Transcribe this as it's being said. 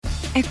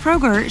At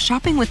Kroger,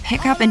 shopping with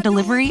pickup and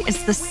delivery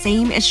is the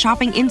same as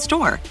shopping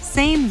in-store.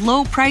 Same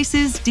low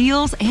prices,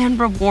 deals, and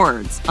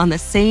rewards on the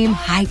same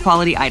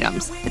high-quality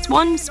items. It's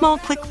one small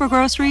click for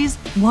groceries,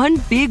 one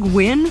big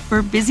win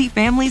for busy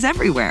families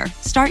everywhere.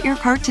 Start your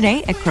cart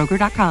today at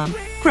Kroger.com.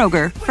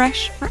 Kroger,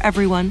 fresh for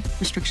everyone.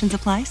 Restrictions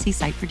apply. See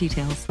site for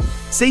details.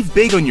 Save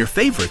big on your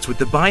favorites with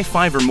the Buy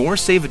 5 or More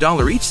Save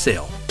 $1 each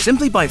sale.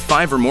 Simply buy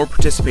 5 or more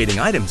participating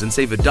items and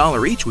save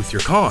 $1 each with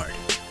your card.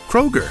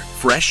 Kroger,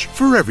 fresh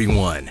for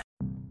everyone.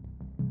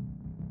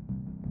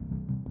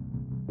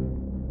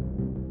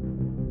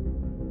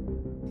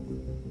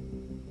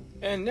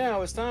 And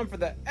now it's time for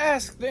the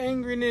Ask the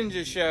Angry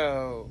Ninja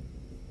Show.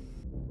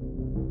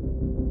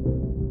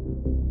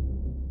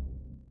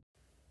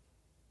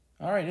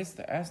 Alright, it's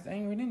the Ask the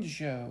Angry Ninja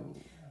Show.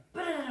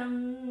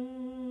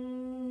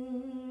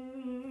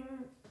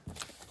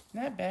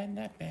 Not bad,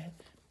 not bad.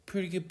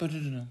 Pretty good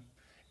ba-da-dum.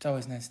 It's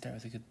always nice to start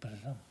with a good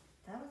ba-da-dum.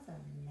 That was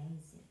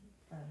amazing.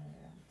 Thank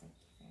you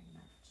very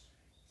much.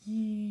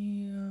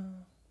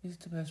 Yeah, it's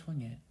the best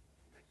one yet.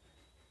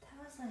 That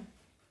was like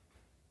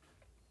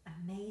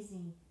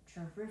amazing,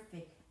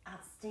 terrific,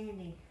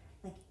 outstanding.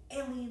 Like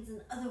aliens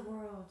in other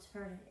worlds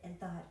heard it and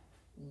thought,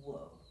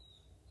 whoa.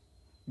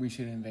 We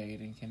should invade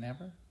and kidnap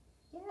her?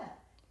 Yeah,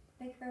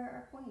 make her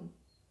our queen.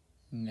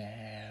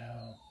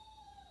 No.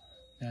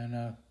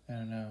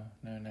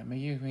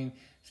 Make you queen.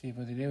 See,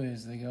 what they do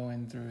is they go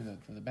in through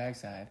the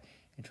backside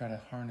and try to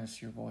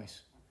harness your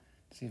voice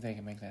to see if they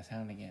can make that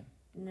sound again.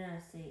 No,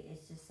 see,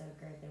 it's just so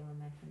great they want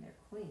to make them their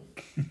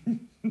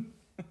queen.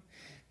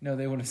 No,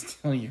 they want to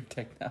steal your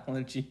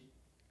technology.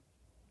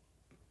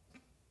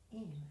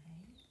 Anyway.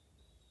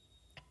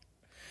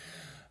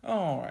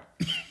 All right.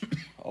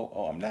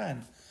 Oh, I'm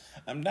dying.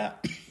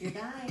 You're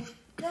dying.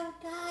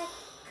 Don't die.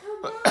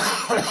 Come on.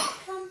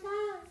 Come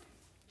on.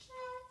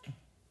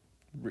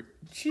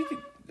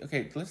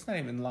 Okay, let's not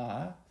even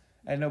lie.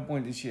 At no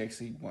point did she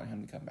actually want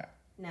him to come back.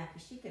 No,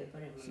 because she could have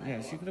put him in my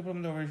Yeah, she could have put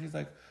him over. She's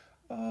like,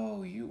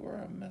 oh, you were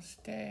a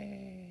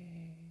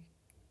mistake.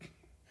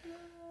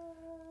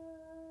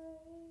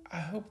 I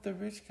hope the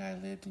rich guy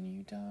lived and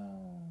you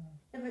don't.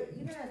 No, but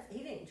you know,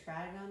 he didn't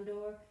try to go on the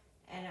door,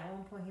 and at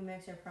one point he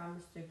makes her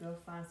promise to go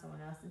find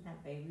someone else and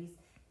have babies,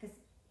 because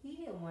he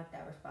didn't want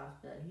that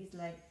responsibility. He's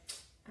like,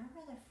 I'd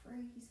rather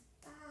freeze.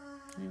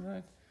 Bye. He's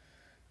like,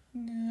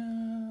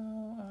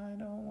 no, I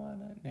don't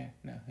want to.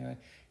 No. He's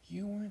like,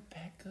 you weren't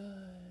that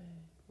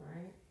good.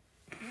 Right?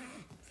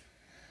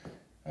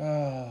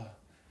 Oh,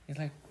 he's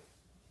like,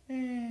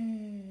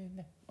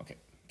 no. Okay,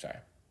 sorry.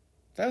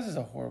 That was just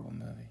a horrible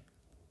movie.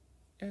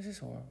 It was just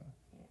horrible.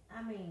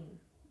 I mean,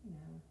 you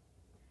know,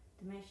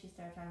 the minute she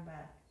started talking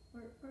about,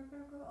 we're going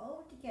to grow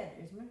old together,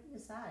 is when we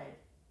decided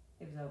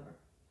it was over.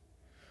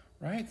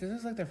 Right? Because it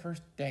was like their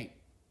first date.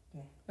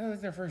 Yeah. That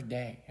was their first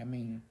day. I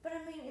mean. But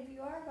I mean, if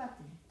you are about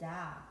to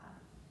die,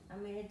 I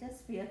mean, it does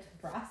speed up the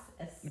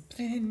process. But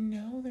they didn't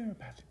know they were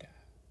about to die.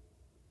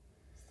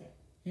 Still.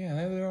 Yeah,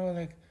 they were all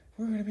like,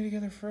 we're going to be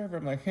together forever.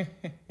 I'm like, I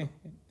know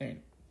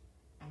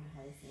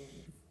how this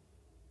ends.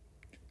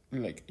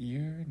 Like,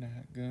 you're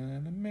not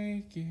going to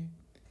make it.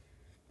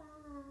 Bye.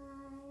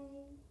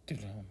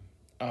 Da-dum.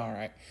 All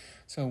right.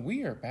 So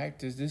we are back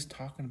to just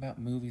talking about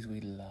movies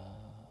we love.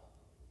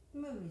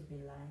 Movies we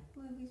like.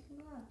 Movies we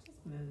love.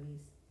 Just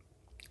movies.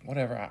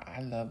 Whatever.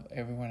 I love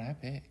everyone I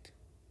picked.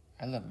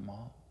 I love them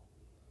all.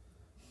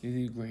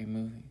 These are great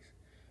movies.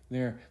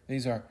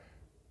 These are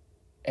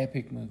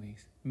epic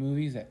movies.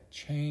 Movies that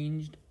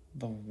changed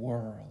the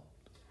world.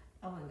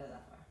 I wouldn't go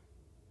that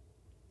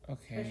far.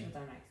 Okay. Especially with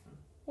our next one.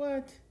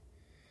 What?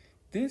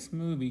 This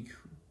movie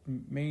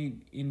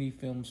made indie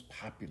films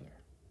popular.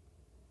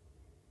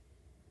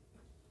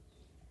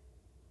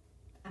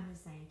 I'm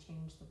just saying,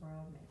 change the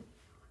world, maybe.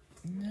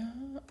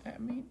 No, I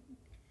mean,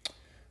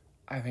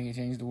 I think it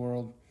changed the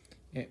world.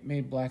 It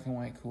made black and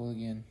white cool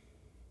again.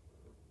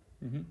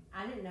 Mm-hmm.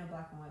 I didn't know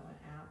black and white went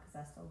out because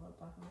I still love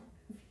black and white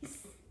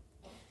movies.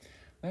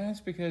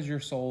 That's because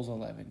your soul's a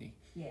 11.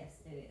 Yes,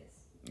 it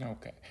is.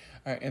 Okay.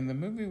 All right, and the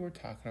movie we're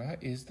talking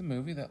about is the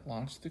movie that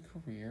launched the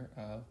career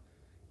of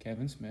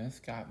Kevin Smith,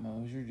 Scott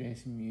Mosier,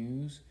 Jason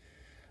Mewes.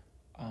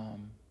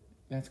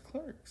 That's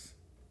Clerks.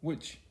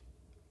 Which,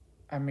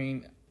 I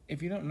mean,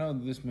 if you don't know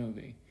this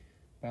movie,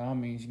 by all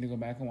means, you need to go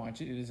back and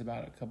watch it. It is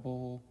about a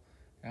couple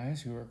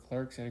guys who are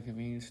clerks at a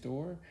convenience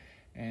store,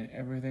 and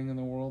everything in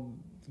the world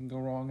can go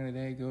wrong in a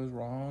day goes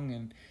wrong,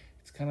 and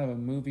it's kind of a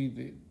movie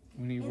that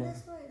when he wrote.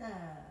 Is this what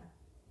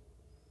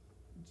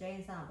Jay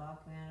and Silent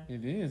Bob came out of?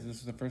 It is. This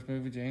is the first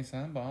movie, Jay and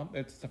Silent Bob.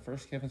 It's the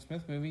first Kevin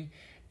Smith movie,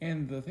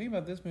 and the thing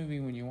about this movie,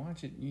 when you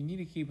watch it, you need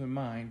to keep in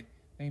mind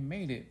they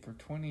made it for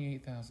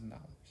 $28,000. That's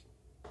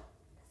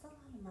a lot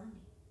of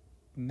money.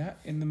 Not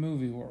in the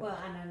movie world. Well,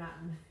 I know not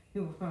in the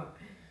movie world.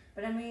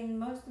 But I mean,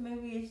 most of the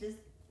movie is just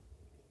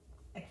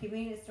a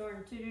convenience store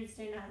and two dudes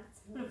standing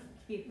outside of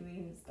a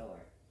convenience store.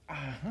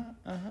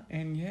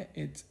 And yet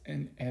it's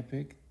an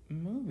epic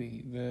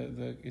movie.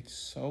 It's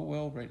so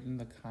well written.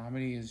 The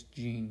comedy is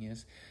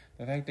genius.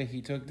 The fact that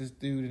he took this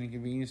dude in a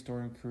convenience store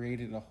and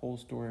created a whole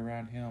story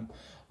around him.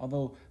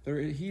 Although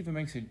he even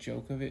makes a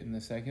joke of it in the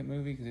second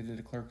movie because they did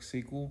a Clerks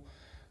sequel.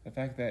 The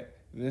fact that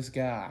this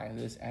guy,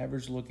 this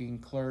average-looking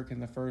clerk in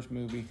the first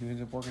movie who ends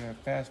up working at a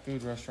fast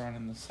food restaurant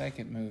in the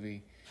second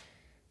movie,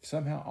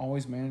 somehow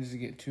always manages to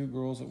get two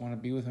girls that want to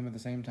be with him at the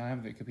same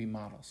time that could be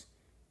models.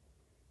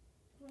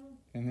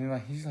 And they're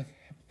like, he's like,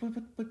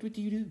 what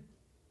do you do?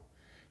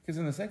 Because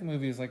in the second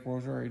movie, it's like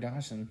Rosario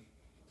Dawson.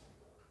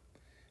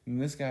 And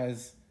this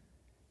guy's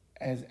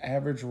as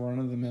average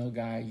run-of-the-mill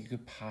guy you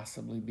could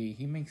possibly be.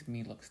 He makes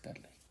me look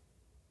studly.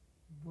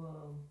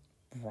 Whoa.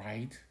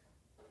 Right?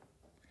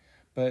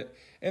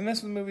 And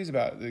that's what the movie's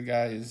about. The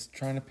guy is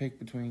trying to pick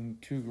between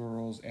two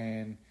girls,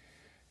 and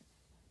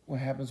what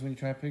happens when you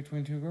try to pick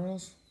between two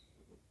girls?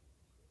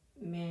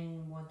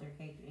 Men want their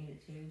cake and eat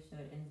it too, so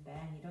it ends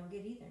bad and you don't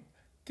get either.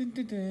 Dun,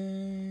 dun,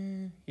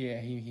 dun. Yeah,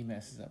 he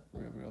messes up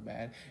real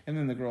bad. And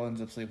then the girl ends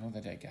up sleeping with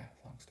the dead guy.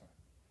 Long story.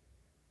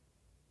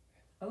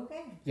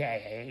 Okay.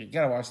 Yeah, you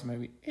gotta watch the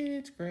movie.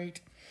 It's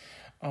great.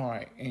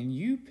 Alright, and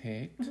you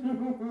picked...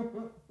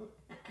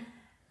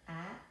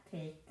 I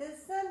picked the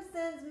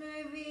Simpsons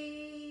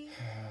movie.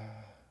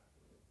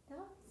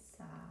 Don't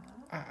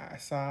sigh. I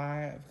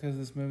sigh because of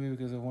this movie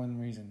because of one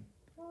reason.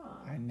 Why?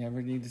 I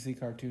never need to see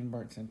cartoon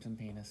Bart Simpson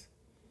penis.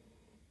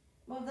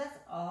 Well, that's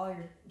all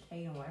you're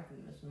taking away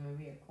from this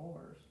movie, of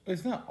course.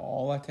 It's not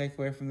all I take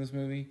away from this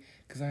movie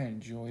because I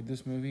enjoyed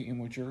this movie, and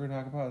what you're going to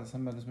talk about is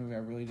something about this movie I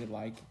really did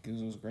like because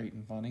it was great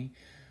and funny.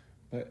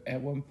 But at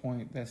one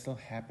point, that still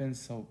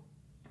happens, so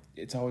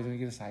it's always going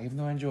to get a sigh. Even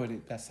though I enjoyed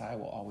it, that sigh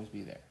will always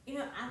be there. You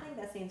know, I think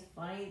that seems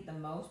funny the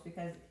most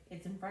because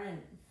it's in front of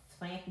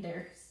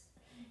Flanders.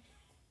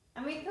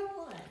 I mean, come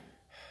on.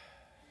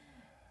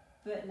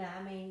 But no,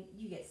 I mean,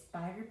 you get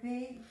Spider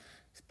Pig.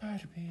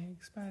 Spider Pig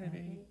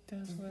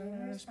does what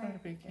a Spider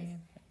Pig can.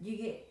 You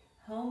get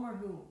Homer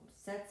who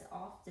sets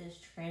off this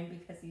trend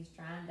because he's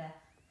trying to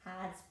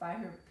hide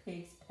Spider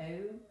Pig's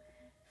poo.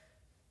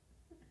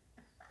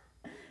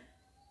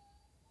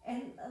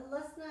 And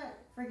let's not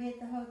forget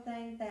the whole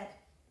thing that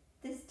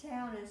this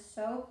town is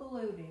so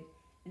polluted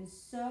and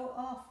so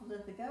awful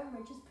that the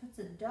government just puts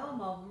a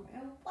dome over them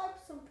and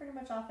wipes them pretty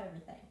much off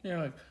everything.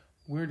 Yeah, like,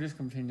 we're just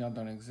pretending y'all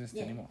don't exist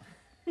anymore.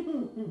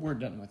 We're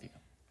done with you.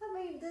 I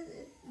mean,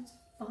 it's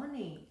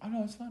funny. I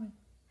know, it's funny.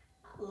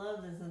 I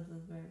love the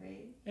Simpsons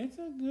movie. It's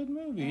a good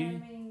movie. I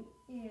mean,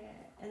 yeah.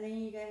 And then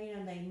you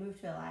got, they move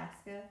to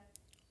Alaska.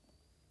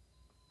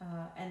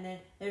 And then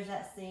there's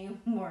that scene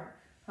where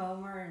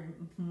Homer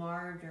and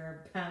Marge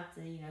are about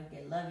to,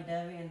 get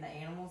lovey-dovey and the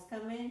animals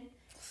come in.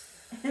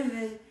 And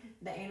then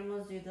the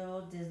animals do the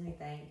little Disney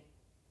thing.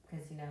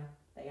 Because,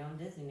 they own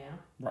Disney now.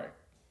 Right.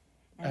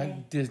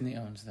 And Disney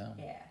owns them.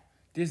 Yeah.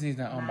 Disney's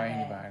not owned by bad.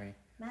 anybody.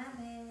 My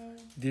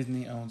bad.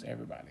 Disney owns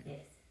everybody. Yes.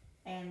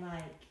 And,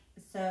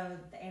 so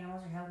the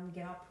animals are helping them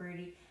get all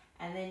pretty.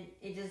 And then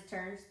it just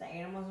turns, the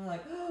animals are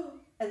like, oh,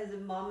 and the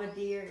mama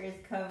deer is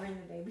covering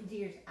the baby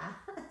deer's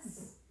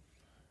eyes.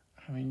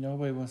 I mean,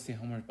 nobody wants to see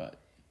Homer's butt.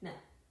 No.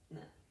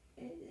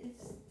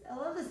 I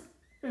love this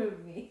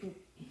movie.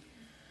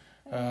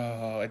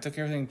 Oh, it took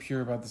everything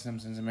pure about The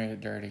Simpsons and made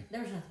it dirty.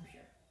 There was nothing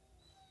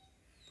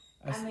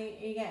pure. I mean,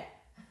 you got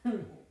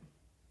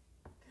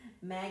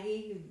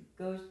Maggie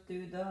who goes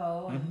through the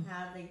hole and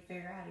how they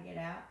figure out how to get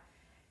out.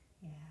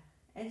 Yeah.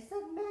 And it's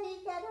like,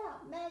 Maggie got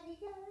out. Maggie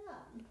got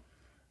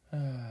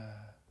out.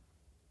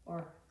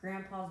 Or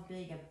Grandpa's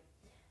big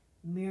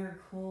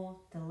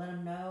miracle to let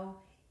him know.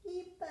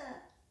 Eepa.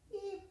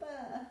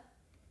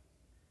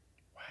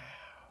 Wow.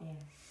 Yeah.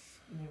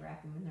 And they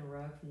wrap him in the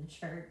rug from the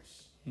church.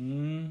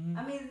 Mm-hmm.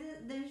 I mean,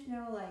 there's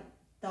no,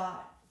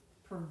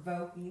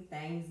 thought-provoking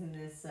things in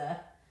this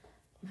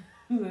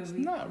movie. It's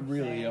not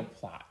really a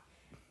plot.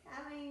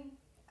 I mean,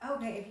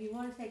 okay, if you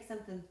want to take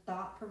something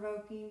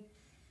thought-provoking,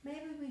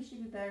 maybe we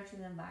should be better to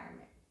the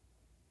environment.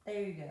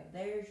 There you go.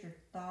 There's your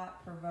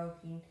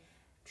thought-provoking.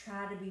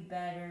 Try to be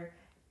better.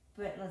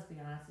 But let's be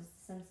honest, it's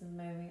the Simpsons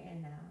movie,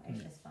 and no,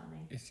 it's just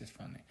funny. It's just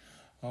funny.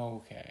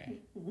 Okay.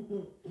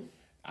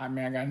 I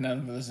mean, I got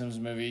nothing for the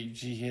Simpsons movie.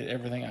 She hit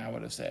everything I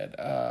would have said.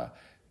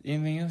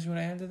 Anything else you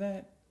want to add to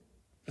that?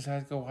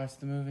 Besides go watch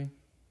the movie?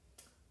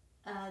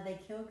 They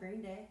killed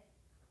Green Day.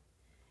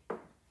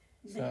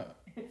 So,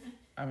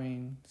 I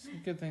mean, some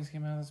good things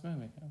came out of this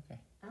movie. Okay.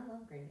 I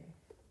love Green Day.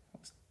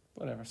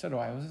 Whatever. So do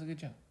I. It was a good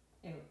joke.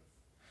 It was.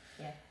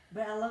 Yeah.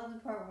 But I love the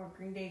part where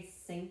Green Day's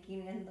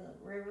sinking in the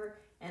river,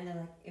 and they're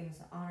like, it was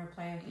an honor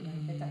playing for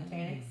the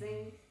Titanic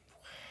scene.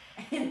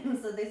 And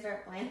so they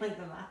start playing the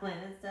violin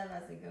and stuff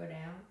as they go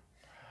down.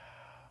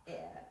 Yeah.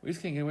 We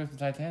just can't get away from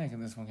Titanic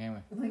in this one,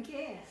 can we? We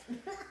can't.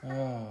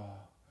 Oh.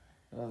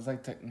 It was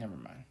never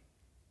mind.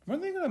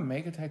 Weren't they going to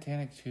make a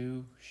Titanic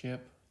 2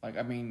 ship?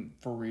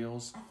 For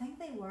reals? I think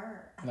they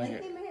were. I Like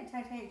think they made a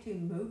Titanic 2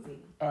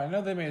 movie. Oh, I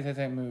know they made a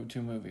Titanic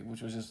 2 movie,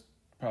 which was just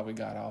probably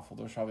god-awful.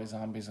 There was probably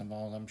zombies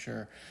involved, I'm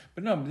sure.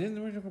 But no, didn't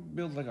they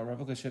build a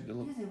replica ship that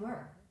looked... Yes, they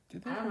were.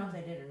 Did they? I don't know if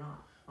they did or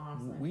not,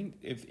 honestly.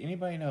 If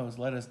anybody knows,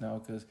 let us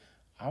know, because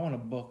I want to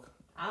book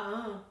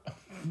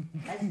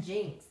That's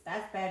jinx.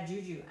 That's bad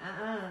juju.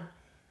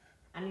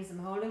 I need some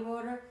holy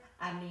water.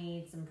 I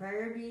need some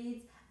prayer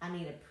beads. I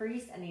need a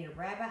priest. I need a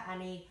rabbi. I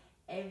need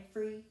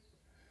every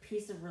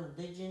piece of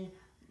religion,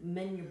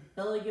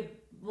 memorabilia,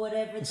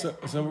 whatever. So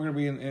we're gonna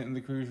be in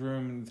the cruise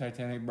room in the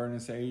Titanic burning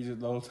sage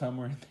the whole time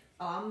we're in there.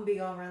 Oh, I'm gonna be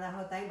going around that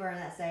whole thing burning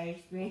that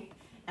sage,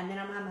 and then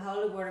I'm gonna have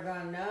holy water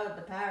going. No,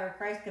 the power of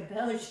Christ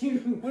compels you.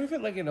 What if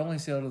it only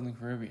sailed in the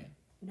Caribbean?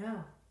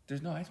 No,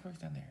 there's no icebergs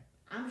down there.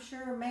 I'm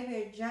sure maybe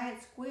a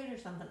giant squid or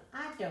something.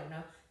 I don't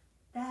know.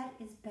 That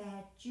is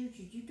bad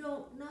juju. You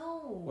don't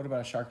know. What about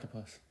a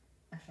sharktopus?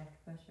 A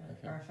sharktopus,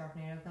 okay. Or a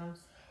Sharknado comes.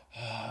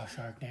 Oh,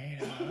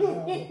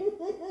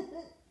 Sharknado.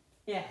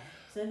 Yeah.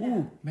 So no.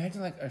 Ooh,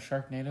 imagine a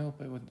Sharknado,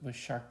 but with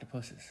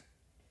sharktopuses.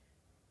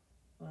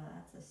 Well,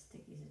 that's a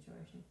sticky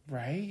situation.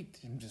 Right?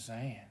 I'm just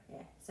saying.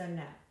 Yeah. So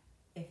no.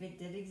 If it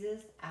did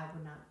exist, I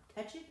would not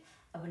touch it.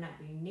 I would not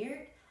be near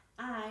it.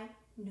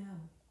 No.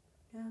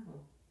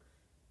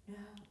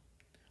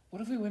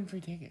 What if we win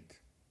free tickets?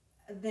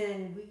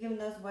 Then we give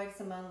those away to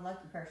some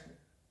unlucky person.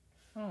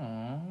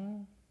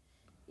 Aww.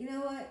 You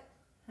know what,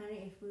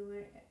 honey?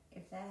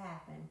 If that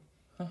happened,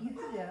 you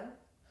could go.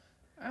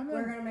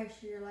 We're gonna make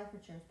sure your life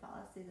insurance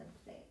policy is up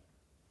to date.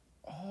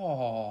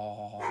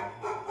 Oh,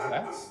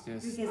 that's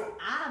just because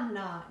I'm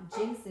not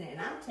jinxing it,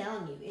 and I'm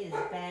telling you, it is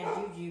bad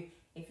juju.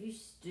 If you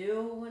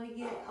still want to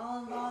get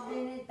all involved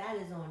in it, that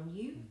is on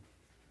you,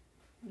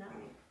 not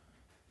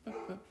me.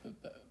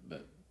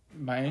 But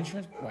my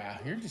insurance? Wow,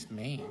 you're just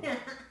mean.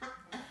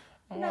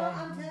 No,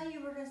 I'm telling you,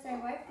 we're going to stay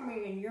away from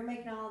it, and you're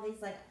making all these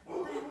but I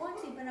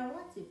want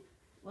to.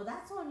 Well,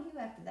 that's on you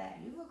after that.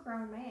 You're a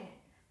grown man.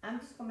 I'm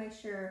just going to make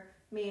sure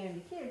me and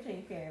the kid are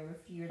taken care of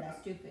if you're that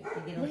stupid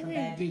to get on some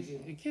bad juju.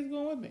 The kid's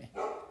going with me.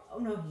 Oh,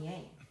 no, he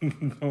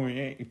ain't. No, he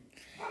ain't.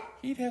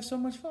 He'd have so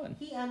much fun.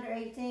 He under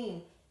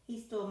 18.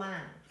 He's still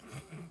mine.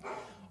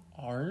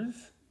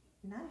 Ours?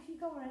 Not if you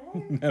go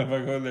in Not there. if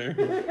I go there.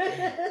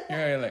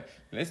 You're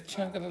let's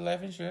chunk of the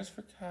life insurance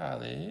for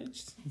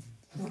college.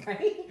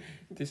 Right?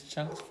 This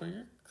chunk's for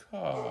your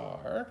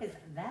car. Because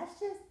that's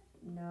just,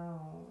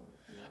 no.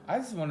 I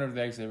just wonder if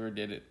they actually ever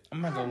did it.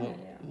 I'm going to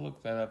have to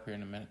look that up here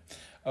in a minute.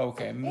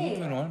 Okay,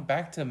 moving on.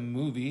 Back to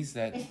movies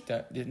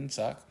that didn't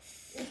suck.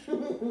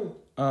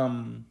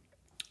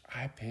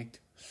 I picked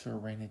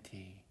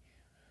Serenity.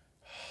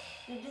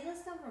 Did this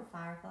come from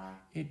Firefly?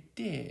 It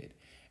did.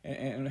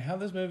 And how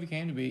this movie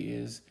came to be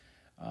is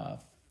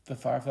the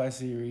Firefly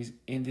series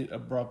ended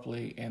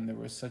abruptly, and there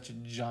was such a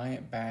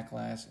giant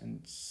backlash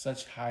and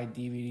such high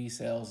DVD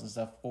sales and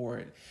stuff for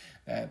it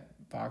that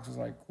Fox was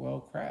like, well,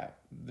 crap,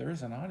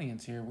 there's an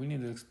audience here. We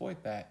need to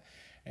exploit that.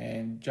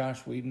 And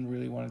Joss Whedon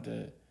really wanted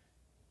to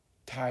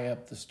tie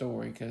up the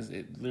story because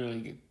it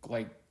literally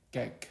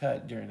got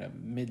cut during a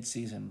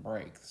mid-season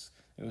break.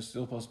 It was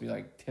still supposed to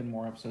be 10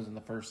 more episodes in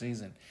the first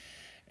season.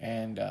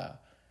 And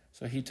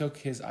so he took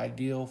his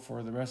ideal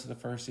for the rest of the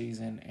first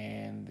season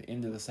and the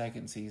end of the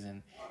second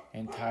season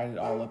and tied it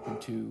all up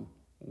into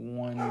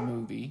one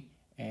movie,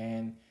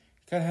 and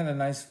kind of had a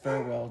nice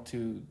farewell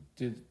to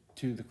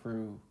the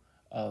crew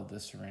of the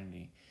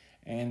Serenity.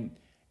 And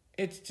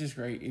it's just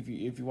great. If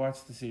you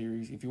watch the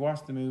series, if you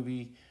watch the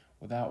movie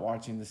without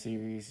watching the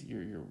series,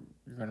 you're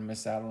going to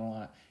miss out on a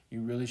lot.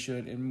 You really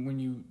should. And when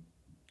you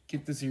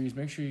get the series,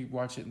 make sure you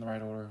watch it in the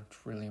right order.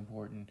 It's really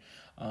important.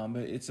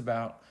 But it's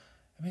about,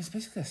 it's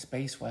basically a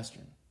space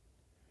western.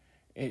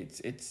 It's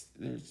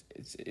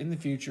in the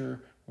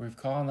future where we've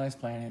colonized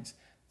planets.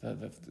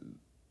 The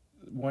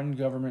one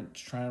government's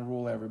trying to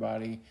rule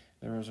everybody.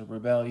 There was a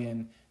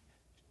rebellion.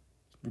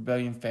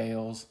 Rebellion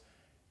fails,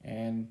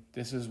 and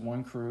this is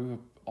one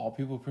crew. All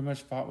people pretty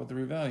much fought with the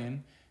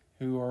rebellion,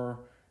 who are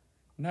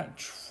not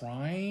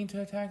trying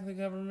to attack the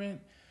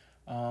government.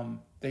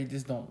 They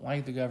just don't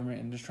like the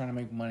government and just trying to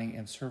make money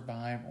and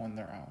survive on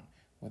their own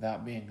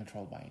without being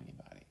controlled by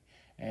anybody.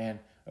 And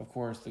of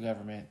course, the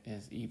government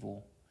is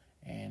evil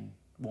and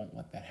won't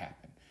let that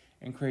happen.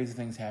 And crazy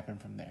things happen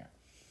from there.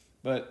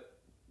 But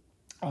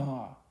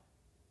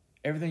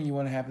everything you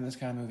want to happen in this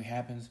kind of movie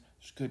happens.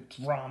 There's good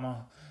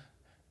drama.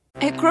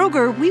 At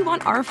Kroger, we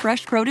want our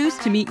fresh produce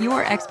to meet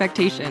your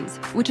expectations,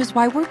 which is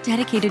why we're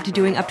dedicated to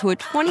doing up to a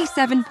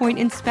 27-point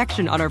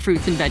inspection on our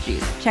fruits and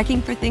veggies,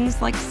 checking for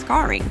things like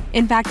scarring.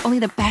 In fact, only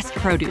the best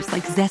produce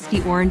like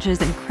zesty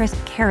oranges and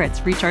crisp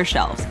carrots reach our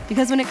shelves.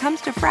 Because when it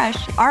comes to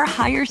fresh, our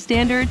higher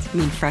standards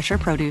mean fresher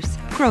produce.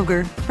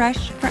 Kroger,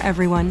 fresh for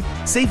everyone.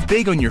 Save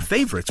big on your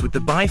favorites with the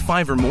Buy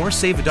 5 or More,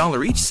 Save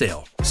 $1 each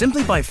sale.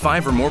 Simply buy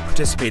 5 or more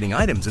participating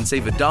items and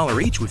save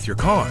 $1 each with your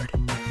card.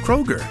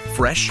 Kroger,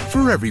 fresh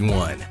for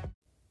everyone.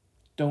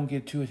 Don't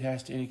get too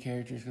attached to any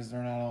characters because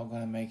they're not all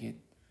going to make it.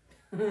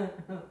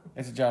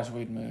 It's a Joss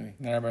Whedon movie.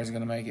 Not everybody's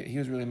going to make it. He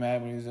was really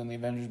mad when he was in the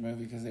Avengers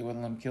movie because they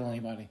wouldn't let him kill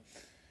anybody.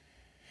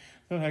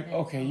 They're like,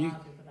 okay,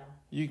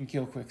 you can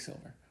kill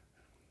Quicksilver.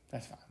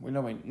 That's fine.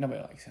 Nobody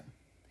likes him.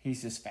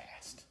 He's just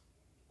fast.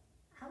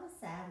 I was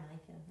sad when I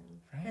killed him.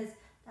 Right? Because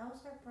that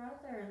was her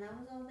brother and that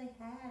was all they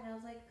had. I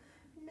was like,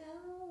 no.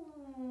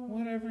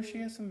 Whatever, she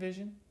has some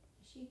vision.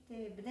 She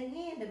did. But then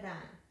he ended up dying.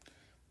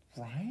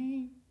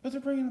 Right? But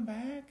they're bringing them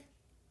back.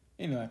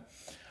 Anyway,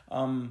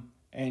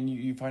 and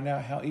you find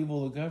out how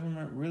evil the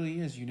government really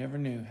is. You never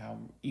knew how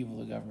evil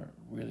the government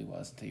really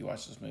was until you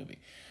watched this movie.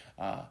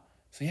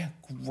 So yeah,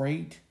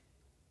 great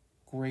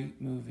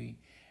movie.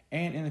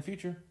 And in the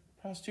future,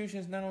 prostitution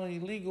is not only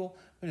illegal,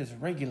 but it's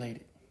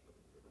regulated.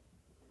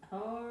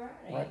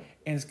 Alrighty. Right?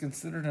 And it's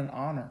considered an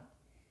honor.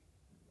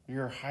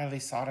 You're highly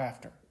sought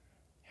after.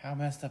 How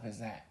messed up is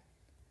that?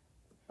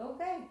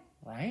 Okay.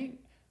 Right?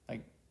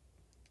 Like,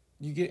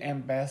 you get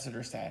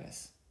ambassador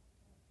status.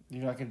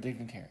 You're like a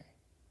dignitary.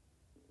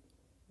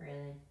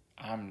 Really?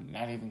 I'm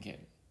not even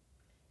kidding.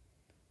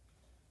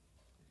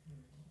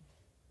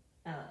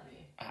 I love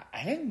you.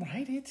 I didn't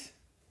write it.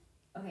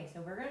 Okay,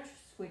 so we're going to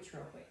switch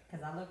real quick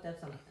because I looked up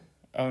something.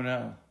 Oh,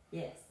 no.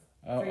 Yes.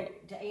 Oh.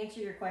 To answer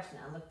your question,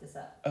 I looked this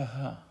up.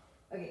 Uh-huh.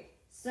 Okay,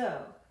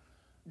 so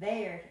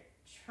they're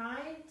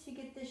trying to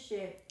get the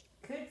ship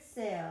set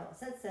sail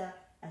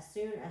as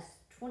soon as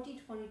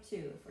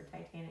 2022 for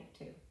Titanic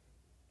 2.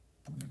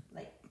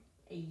 Like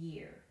a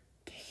year.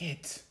 Dang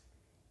it.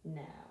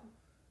 No.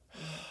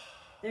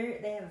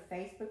 They have a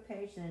Facebook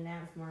page and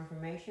announce more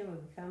information will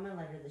be coming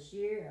later this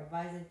year,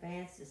 advising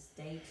fans to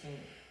stay tuned.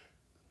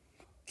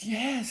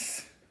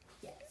 Yes.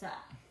 Yeah, so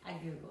I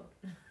Googled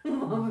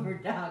while we were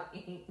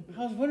talking.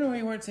 I was wondering why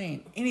you weren't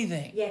saying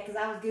anything. Yeah, because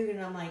I was Googling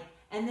and I'm like,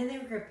 and then they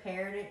were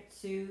comparing it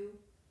to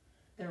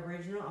the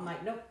original. I'm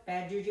like, nope,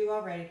 bad juju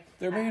already.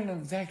 They're making an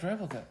exact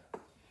replica.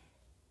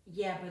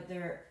 Yeah, but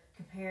they're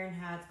comparing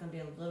how it's going to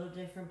be a little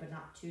different, but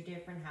not too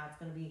different. How it's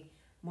going to be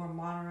more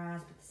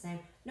modernized, but the same.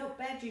 Nope,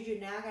 bad juju.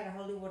 Now I got to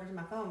holy water to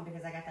my phone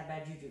because I got that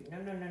bad juju.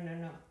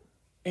 No.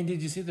 And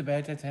did you see the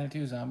Bad Titanic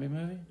 2 zombie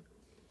movie?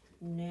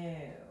 No.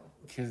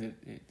 Because it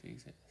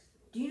exists.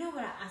 Do you know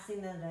what I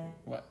seen the other day?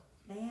 What?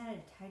 They had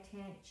a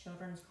Titanic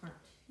children's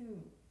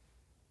cartoon.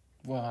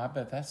 Well, I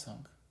bet that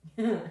sunk.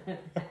 Yeah,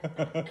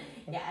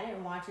 I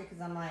didn't watch it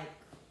because I'm like,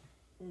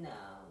 no.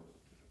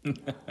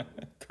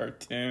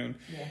 Cartoon.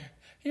 Yeah.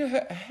 You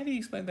know, how do you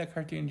explain that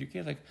cartoon to your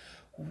kids? Like,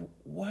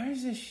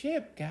 where's the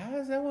ship,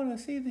 guys? I want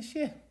to see the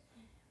ship.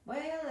 Well,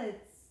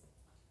 it's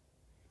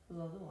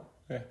below the water.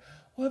 Yeah.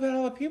 What about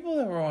all the people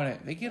that were on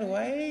it? They get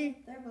away?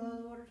 They're below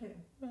the water too.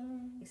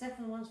 Except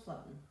for the ones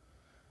floating.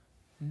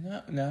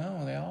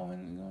 No, they all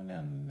went going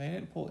down. They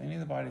didn't pull any of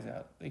the bodies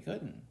out. They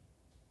couldn't.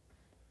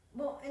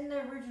 Well, in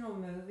the original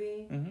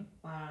movie, Mm-hmm.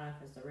 well, I don't know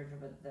if it's the original,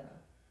 but the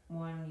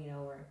one,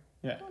 where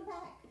Yeah. come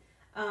back.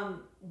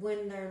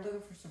 When they're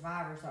looking for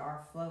survivors that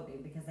are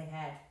floating because they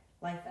had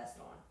life vests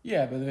on.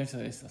 Yeah, but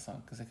eventually they still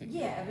sunk because they couldn't.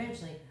 Yeah,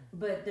 eventually.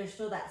 But there's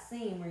still that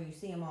scene where you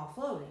see them all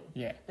floating.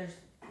 Yeah. There's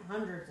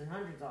hundreds and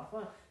hundreds all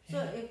floating. So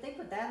if they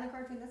put that in the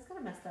cartoon, that's kind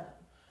of messed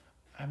up.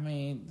 I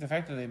mean, the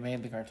fact that they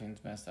made the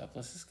cartoons messed up.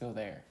 Let's just go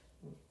there.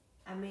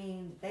 I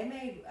mean, they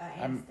made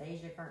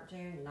Anastasia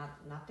cartoon,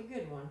 not the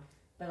good one,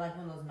 but like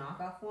one of those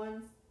knockoff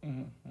ones.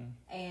 Mm-hmm.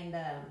 And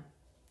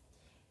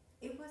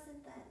it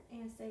wasn't that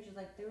Anastasia.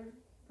 Like, there were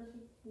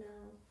really, no.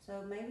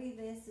 So maybe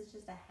this is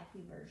just a happy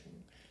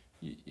version.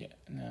 Yeah,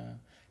 no.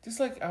 Just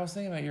like I was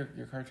thinking about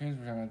your cartoons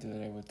we were talking about the other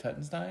day with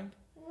Tuttenstein.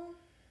 Mm.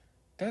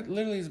 That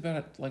literally is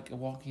about a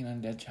walking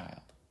undead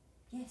child.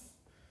 Yes.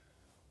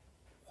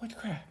 What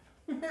crap?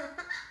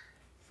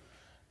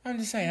 I'm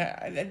just saying,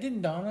 it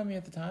didn't dawn on me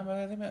at the time, but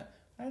I think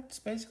that's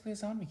basically a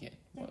zombie kid.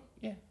 Yeah. Well,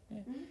 yeah.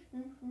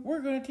 Mm-hmm.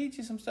 We're going to teach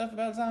you some stuff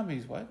about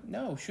zombies. What?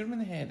 No, shoot them in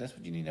the head. That's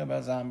what you need to know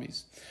about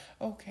zombies.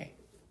 Okay,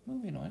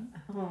 moving on.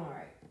 All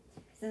right.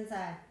 Since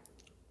I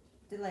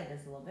delayed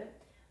us a little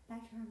bit,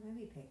 back to our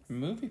movie picks.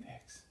 Movie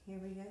picks. Here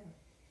we go.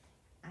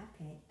 I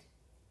picked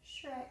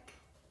Shrek.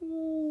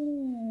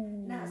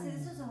 Ooh. Now, see,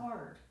 this was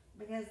hard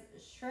because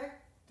Shrek,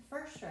 the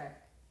first Shrek,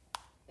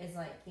 is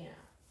like,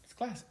 It's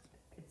classic.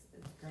 it's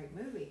a great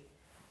movie.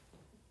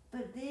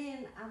 But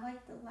then I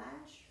like the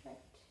last Shrek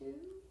too.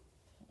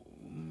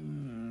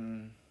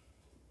 Mm.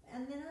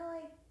 And then I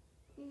like,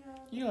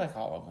 You like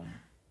all of them.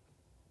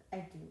 I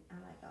do. I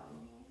like all of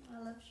them. I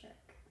love Shrek.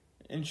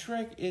 And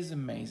Shrek is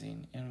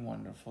amazing and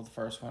wonderful. The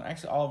first one.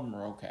 Actually, all of them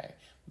are okay.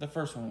 The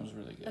first one was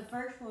really The good.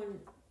 first one,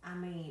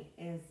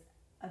 is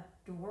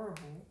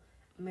adorable.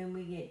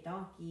 We get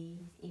Donkey,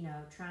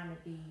 trying to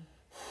be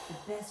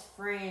the best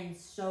friend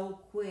so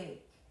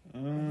quick.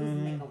 He's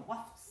making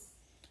waffles.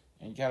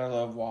 And you gotta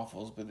love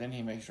waffles, but then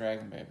he makes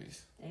dragon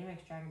babies. Then he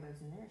makes dragon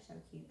babies, and they're so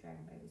cute,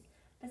 dragon babies.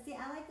 But see,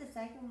 I like the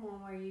second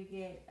one where you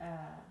get,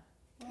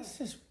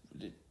 This is...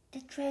 The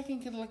dragon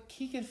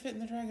he could fit in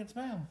the dragon's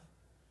mouth.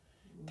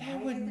 They're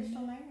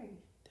still married.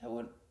 That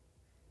would...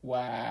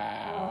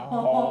 Wow.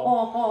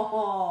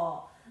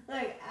 Oh.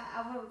 Look,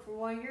 I went for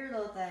one of your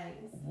little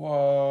things.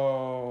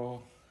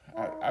 Whoa.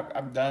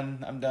 I'm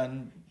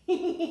done.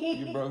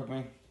 You broke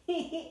me.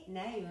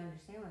 Now you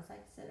understand what it's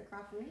like to sit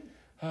across from me.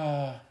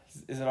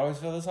 Does it always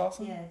feel this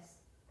awesome? Yes.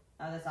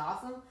 Oh, that's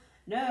awesome?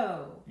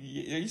 No.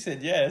 You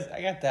said yes.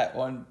 I got that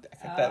one.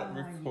 I got that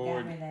record. You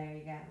got me there.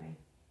 You got me.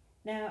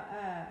 Now,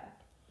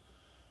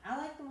 I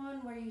like the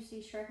one where you see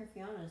Shrek and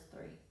Fiona's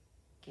 3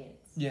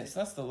 kids. Yes,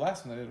 that's the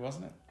last one I did,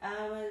 wasn't it?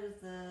 It was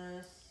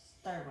the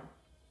third one.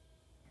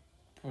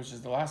 Which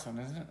is the last one,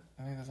 isn't it?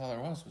 I think that's all there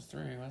was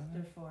 3, wasn't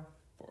There's it? 4.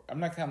 4. I'm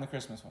not counting the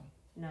Christmas one.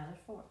 No, there's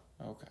 4.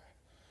 Okay.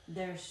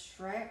 There's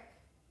Shrek,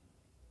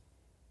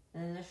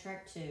 and then there's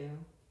Shrek 2,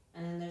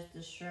 and then there's the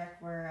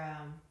Shrek where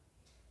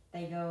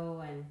they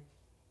go and...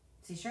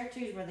 See, Shrek 2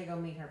 is where they go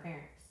meet her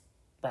parents.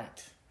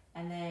 Right.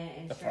 And then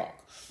in The Shrek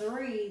frog.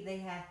 3, they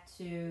have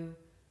to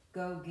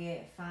go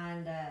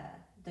find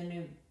the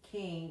new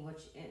king,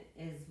 which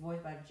is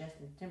voiced by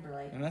Justin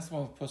Timberlake. And that's the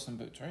one with Puss in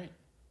Boots, right?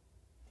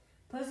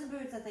 Puss in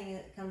Boots, I think,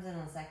 it comes in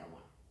on the second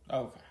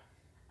one. Okay.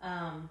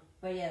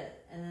 But yeah,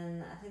 and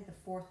then I think the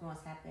 4th one was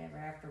Happily Ever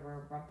After, where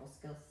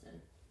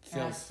Rumpelstiltskin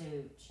tries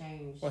to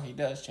change. Well, he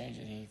does change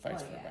it. He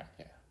fights for it back.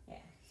 Yeah. Yeah,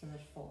 so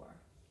there's 4.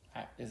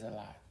 Is a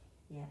lie.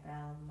 Yeah,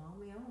 but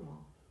we own them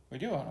all. We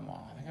do own them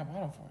all. I think I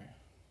bought them for you.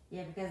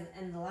 Yeah, because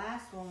in the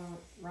last one,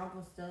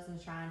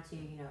 Rumpelstiltskin's trying to,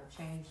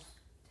 change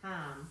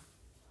time,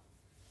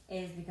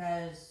 is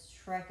because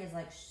Shrek is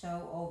like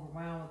so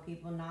overwhelmed with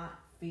people not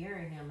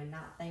fearing him and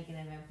not thinking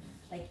of him.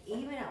 Like,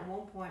 even at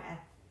one point, I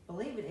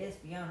believe it is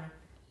Fiona,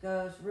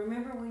 goes,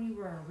 remember when you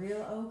were a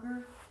real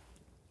ogre?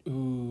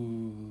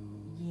 Ooh.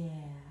 Yeah.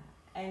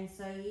 And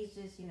so he's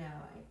just,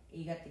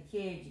 you got the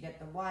kids, you got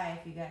the wife,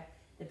 you got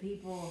the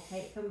people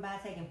coming by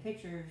taking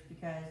pictures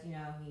because,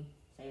 he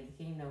saved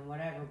the kingdom,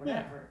 whatever.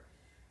 Yeah.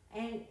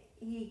 And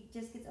he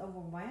just gets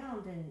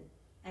overwhelmed and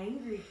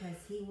angry because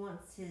he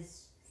wants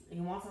his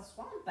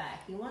swamp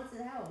back. He wants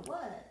it how it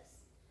was.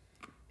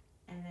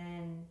 And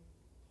then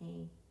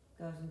he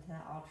goes into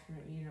that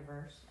alternate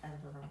universe, as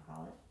we're going to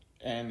call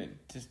it. And it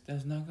just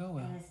does not go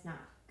well. And it's not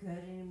good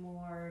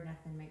anymore.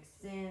 Nothing makes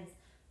sense.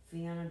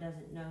 Fiona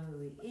doesn't know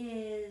who he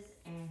is.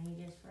 And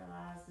he just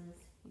realizes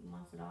he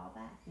wants it all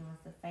back. He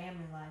wants the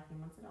family life. He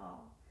wants it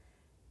all.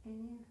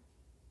 And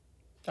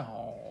yeah.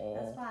 Oh.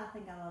 That's why I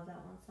think I love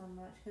that one so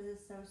much. Because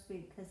it's so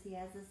sweet. Because he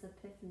has this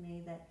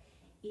epiphany that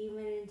even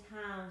in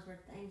times where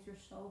things are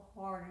so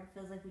hard and it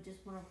feels like we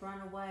just want to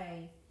run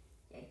away,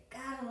 you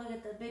gotta look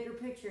at the bigger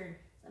picture.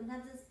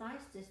 Sometimes it's nice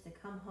just to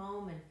come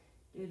home and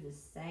do the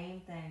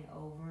same thing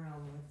over and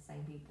over with the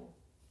same people.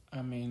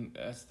 I mean,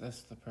 that's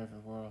the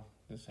perfect world,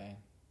 just saying.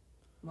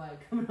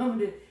 Like, coming home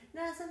to...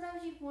 No,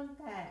 sometimes you want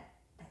that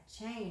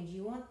change.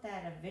 You want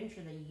that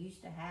adventure that you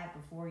used to have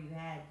before you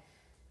had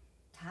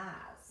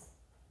ties.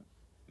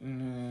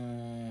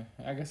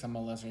 I guess I'm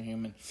a lesser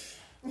human.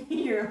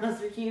 You're a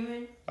lesser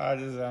human?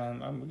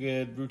 I'm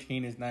good.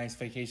 Routine is nice.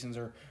 Vacations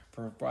are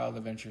for wild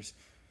adventures.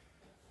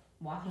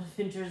 Wild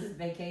adventures is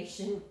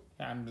vacation.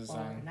 I'm just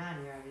Well, saying.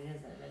 9-year-old, it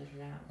is an adventure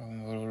now.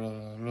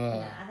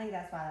 I think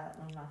that's why that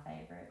one's my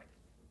favorite.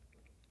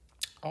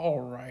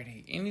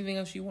 Alrighty. Anything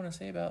else you want to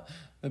say about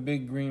the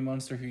big green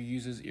monster who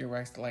uses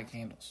earwax to light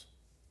candles?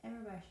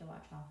 Everybody should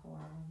watch all 4 of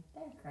them.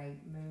 They're great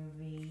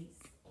movies.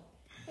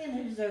 And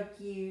they're so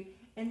cute.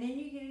 And then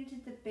you get into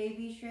the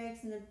baby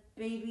Shreks and the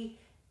baby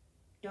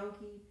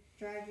donkey,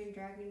 dragon,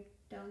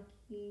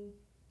 donkey.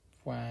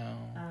 Wow.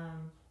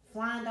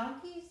 Flying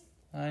donkeys?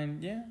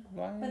 Yeah.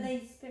 But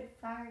they spit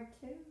fire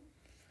too.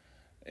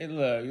 Hey,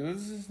 look,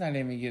 this is not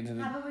even getting to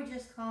the How about we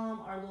just call them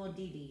our little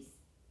DDs?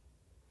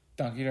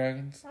 donkey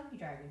dragons. Donkey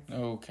dragons.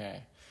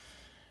 Okay.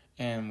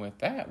 And with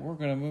that, we're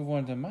going to move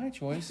on to my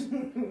choice,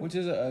 which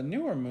is a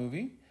newer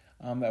movie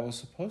that was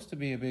supposed to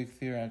be a big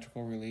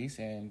theatrical release,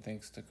 and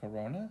thanks to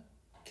Corona,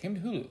 came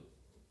to Hulu.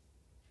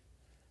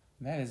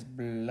 And that is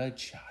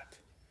Bloodshot.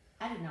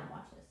 I did not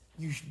watch this.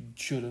 You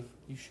should have.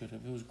 You should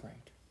have. It was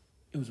great.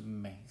 It was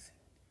amazing.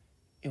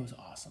 It was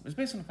awesome. It's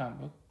based on a comic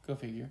book. Go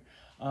figure.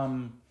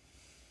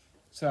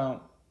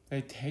 So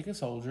they take a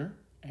soldier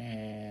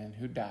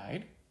who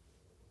died,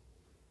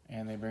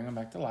 and they bring him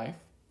back to life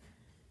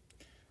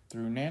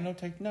through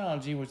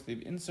nanotechnology, which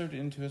they've inserted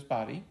into his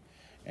body.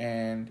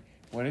 And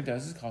what it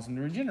does is cause him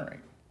to regenerate.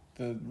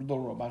 The little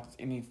robots,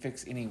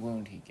 fix any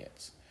wound he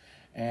gets.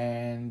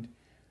 And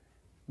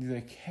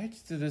the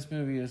catch to this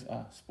movie is,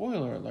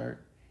 spoiler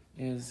alert,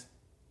 is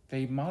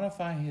they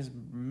modify his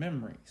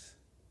memories.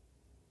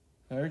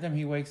 So every time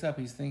he wakes up,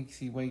 he thinks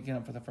he's waking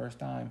up for the first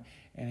time,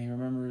 and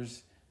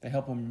they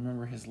help him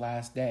remember his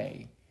last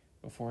day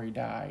before he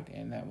died,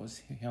 and that was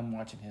him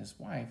watching his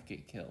wife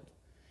get killed.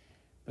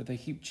 But they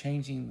keep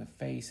changing the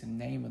face and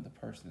name of the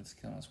person that's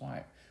killing his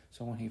wife.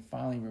 So when he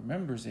finally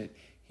remembers it,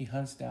 he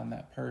hunts down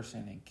that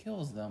person and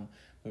kills them,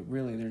 but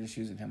really they're just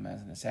using him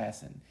as an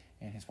assassin,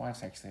 and his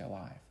wife's actually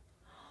alive.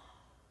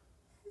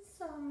 That's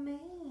so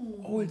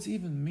mean. Oh, it's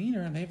even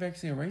meaner. They've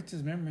actually erased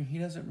his memory. He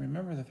doesn't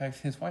remember the fact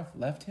that his wife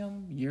left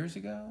him years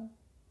ago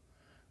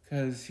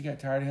because she got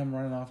tired of him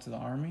running off to the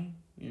army,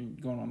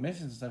 going on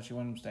missions and stuff. She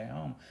wanted him to stay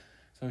home.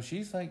 So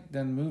she's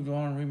then moved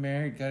on,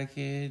 remarried, got a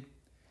kid.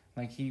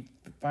 He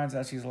finds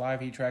out she's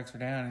alive, he tracks her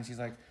down, and she's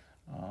like,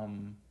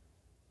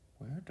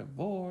 we're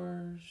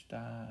divorced.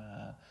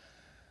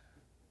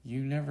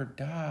 You never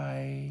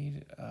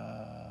died.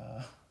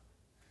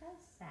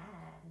 That's sad.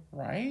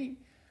 Right?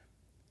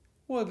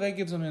 Well, that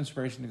gives them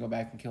inspiration to go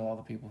back and kill all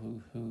the people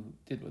who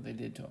did what they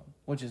did to him,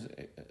 which is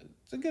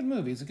it's a good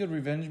movie. It's a good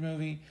revenge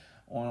movie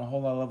on a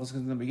whole lot of levels,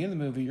 because in the beginning of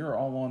the movie, you're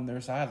all on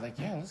their side.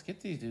 Yeah, let's get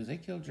these dudes. They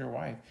killed your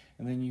wife.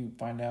 And then you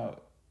find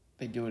out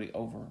they do it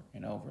over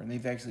and over. And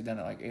they've actually done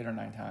it like 8 or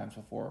 9 times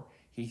before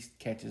he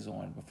catches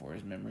on, before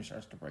his memory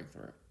starts to break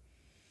through.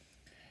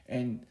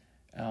 And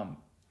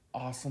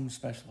awesome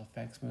special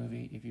effects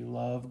movie. If you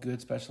love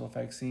good special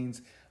effects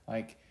scenes,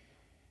 like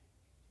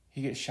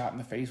he gets shot in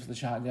the face with a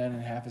shotgun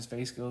and half his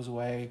face goes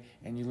away,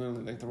 and you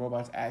literally, like, the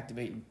robots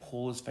activate and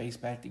pull his face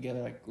back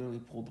together, like literally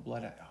pull the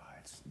blood out. Oh,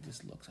 it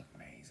just looks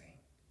amazing.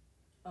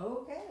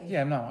 Okay.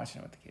 Yeah, I'm not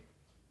watching it with the kid.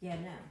 Yeah,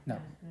 no.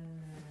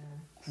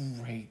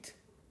 Great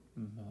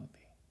movie.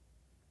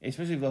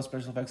 Especially if you love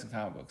special effects and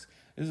comic books.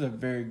 This is a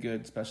very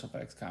good special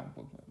effects comic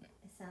book movie.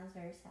 It sounds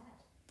very sad.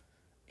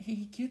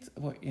 He gets,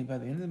 by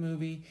the end of the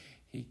movie,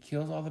 he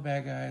kills all the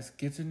bad guys,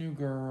 gets a new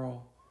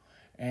girl,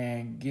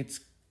 and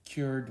gets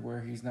cured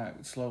where he's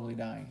not slowly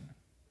dying.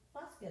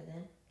 Well, that's good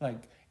then.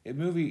 Like, the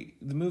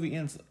movie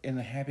ends in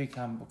a happy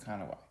comic book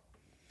kind of way.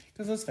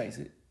 Because let's face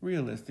it,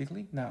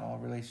 realistically, not all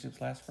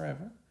relationships last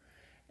forever.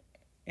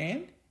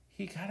 And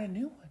he got a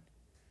new one.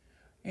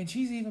 And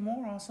she's even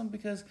more awesome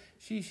because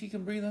she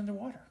can breathe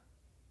underwater.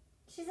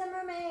 She's a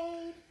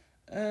mermaid.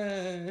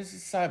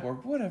 She's a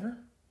cyborg, whatever.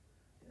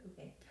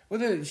 Okay.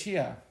 Well, she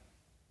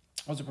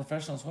was a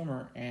professional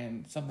swimmer,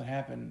 and something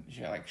happened.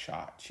 She got, like,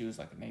 shot. She was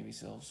like a Navy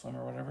SEAL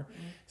swimmer or whatever.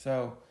 Mm-hmm.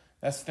 So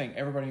that's the thing.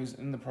 Everybody who's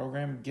in the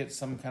program gets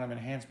some kind of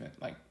enhancement.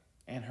 Like,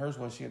 and hers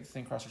was she had the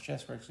thing across her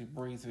chest where actually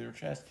breathe through her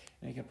chest,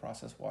 and he could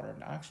process water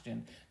and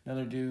oxygen.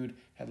 Another dude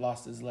had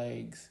lost his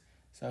legs,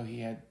 so he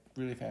had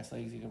really fast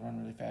legs. He could run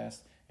really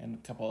fast, and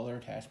a couple other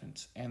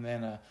attachments. And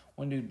then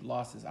one dude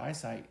lost his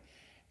eyesight,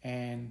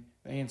 and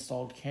they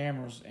installed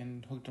cameras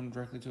and hooked them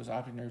directly to his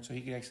optic nerve, so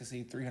he could actually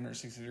see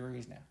 360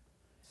 degrees now.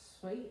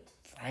 Sweet.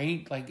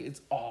 Right? Like,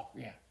 it's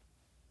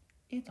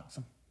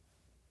awesome.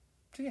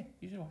 So yeah,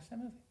 you should watch that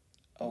movie.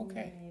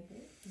 Okay.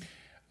 Maybe.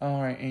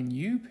 All right, and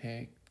you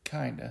picked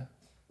kinda.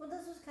 Well,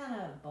 this was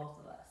kind of both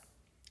of us.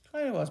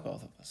 Kinda was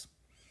both of us.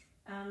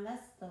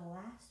 That's The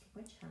Last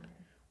Witch Hunter.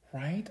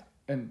 Right?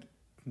 And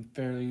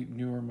fairly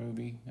newer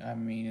movie. I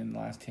mean, in the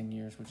last 10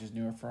 years, which is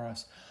newer for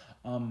us.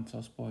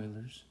 So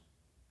spoilers.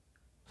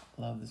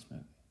 Love this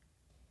movie.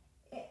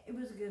 It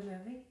was a good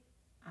movie.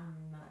 I'm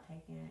not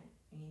taking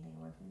anything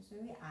away from this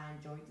movie. I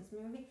enjoyed this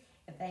movie.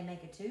 If they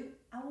make a 2,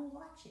 I will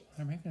watch it.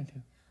 They're making it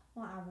too.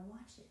 Well, I will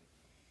watch it.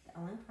 The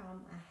only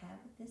problem I have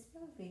with this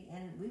movie,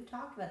 and we've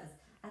talked about this,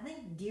 I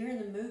think during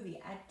the movie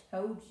I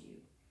told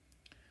you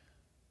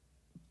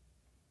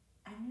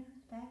I knew who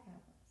the bad guy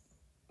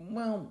was.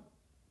 Well,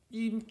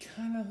 you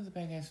kind of know the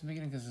bad guys from the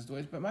beginning because of the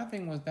stories, but my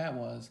thing with that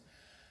was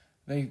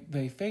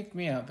they faked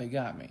me out, they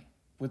got me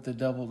with the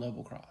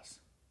double cross.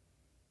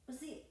 Well,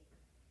 see,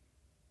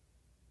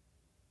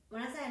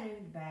 when I say I knew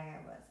who the bad guy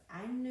was,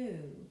 I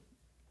knew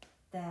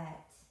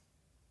that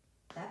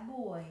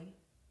boy,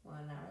 well,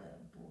 not really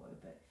a boy,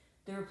 but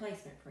the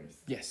replacement priest.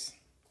 Yes.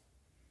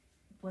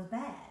 Was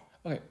bad.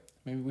 Okay,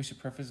 maybe we should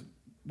preface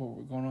what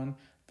we're going on.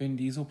 Vin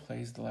Diesel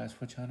plays the Last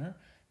Witch Hunter.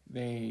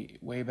 They,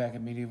 way back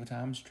in medieval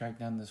times, tracked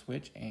down this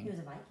witch, and he was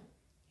a Viking.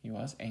 He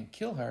was, and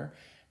kill her,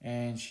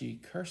 and she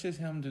curses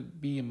him to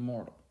be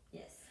immortal.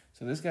 Yes.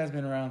 So this guy's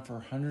been around for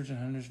hundreds and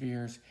hundreds of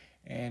years,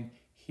 and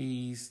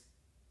he's...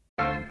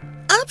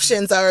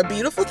 Options are a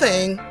beautiful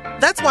thing.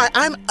 That's why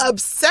I'm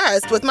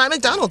obsessed with my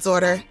McDonald's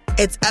order.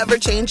 It's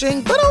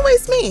ever-changing, but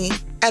always me.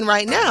 And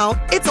right now,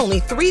 it's only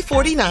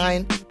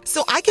 $3.49.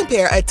 So I can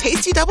pair a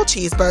tasty double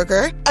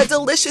cheeseburger, a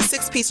delicious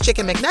 6-piece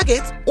chicken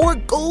McNuggets, or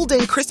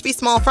golden crispy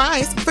small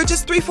fries for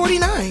just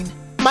 $3.49.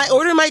 My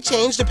order might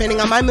change depending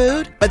on my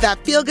mood, but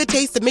that feel-good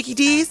taste of Mickey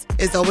D's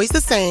is always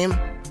the same.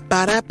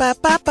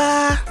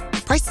 Ba-da-ba-ba-ba.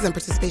 Prices and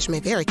participation may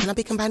vary. Cannot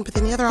be combined with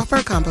any other offer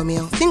or combo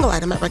meal. Single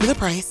item at regular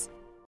price.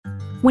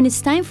 When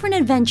it's time for an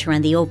adventure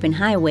on the open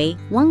highway,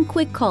 one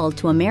quick call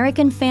to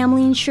American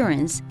Family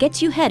Insurance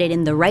gets you headed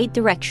in the right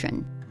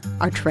direction.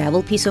 Our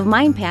Travel Peace of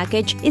Mind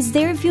package is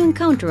there if you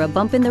encounter a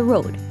bump in the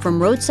road.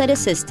 From roadside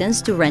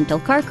assistance to rental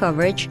car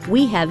coverage,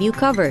 we have you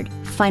covered.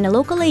 Find a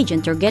local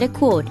agent or get a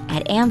quote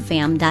at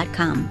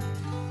amfam.com.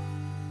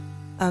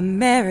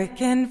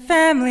 American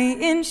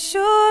Family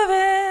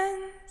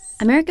Insurance.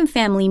 American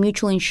Family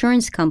Mutual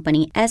Insurance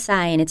Company, SI,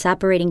 and its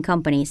operating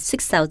company,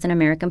 6000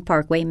 American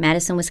Parkway,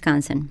 Madison,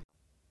 Wisconsin.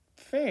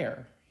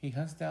 Fair. He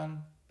hunts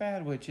down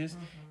bad witches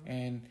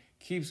and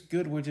keeps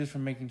good witches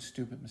from making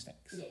stupid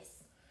mistakes. Yes.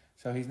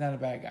 So he's not a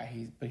bad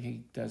guy, but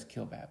he does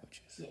kill bad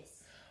witches.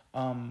 Yes.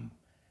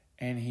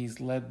 And he's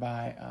led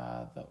by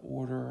the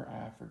Order,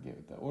 I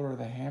forget, the Order of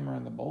the Hammer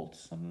and the Bolts,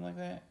 something like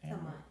that.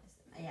 Something.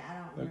 Yeah, I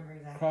don't remember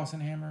exactly. Cross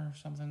and Hammer or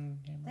something.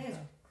 I think it's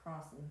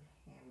Cross and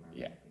Hammer.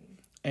 Yeah.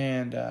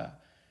 And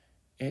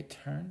it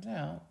turns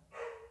out,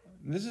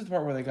 this is the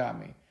part where they got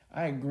me.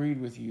 I agreed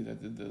with you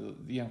that the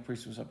young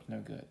priest was up to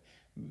no good.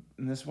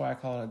 And this is why I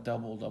call it a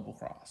double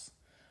cross.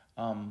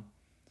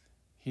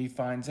 He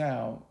finds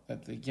out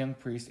that the young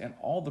priest and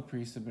all the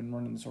priests have been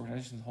running this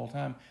organization the whole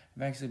time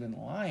have actually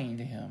been lying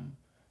to him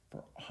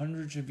for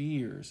hundreds of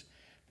years,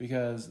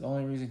 because the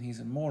only reason he's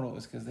immortal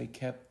is because they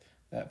kept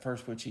that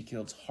first witch he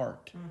killed's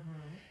heart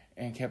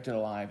and kept it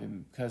alive.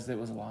 And because it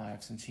was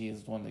alive, since he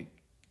is the one that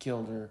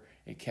killed her,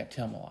 it kept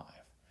him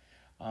alive.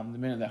 The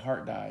minute that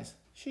Hart dies,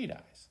 she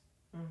dies.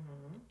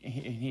 And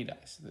he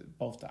dies. They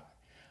both die.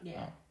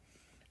 Yeah.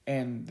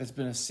 And that's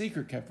been a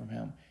secret kept from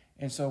him.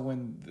 And so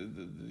when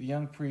the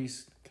young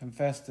priest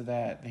confessed to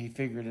that, he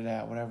figured it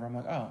out, whatever. I'm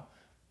like, oh,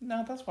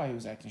 no, that's why he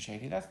was acting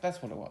shady.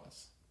 That's what it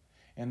was.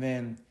 And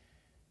then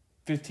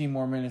 15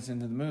 more minutes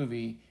into the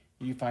movie,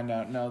 you find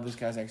out, no, this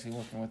guy's actually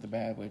working with the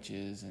bad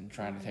witches and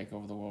trying to take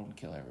over the world and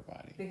kill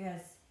everybody.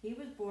 Because he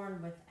was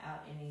born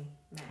without any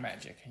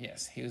magic.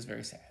 Yes, he was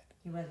very sad.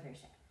 He was very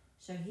sad.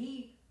 So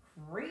he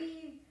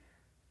brings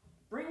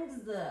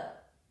the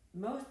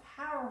most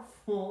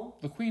powerful...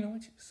 The Queen of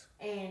Witches.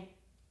 And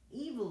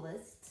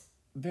evilest...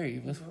 Very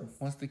evilest.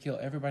 Wants to kill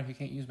everybody who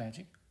can't use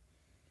magic.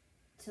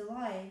 To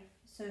life,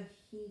 so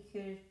he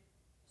could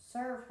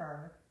serve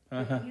her.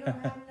 But you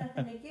don't have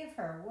nothing to give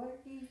her.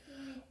 What do you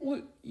think?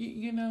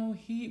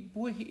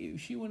 Well,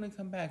 she wouldn't have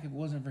come back if it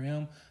wasn't for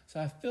him. So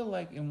I feel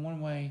like in one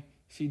way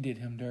she did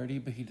him dirty,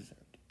 but he deserved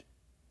it.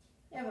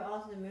 Yeah, but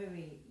also in the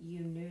movie,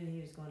 you knew that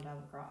he was going down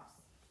the cross.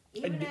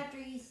 Even after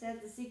he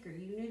said the secret,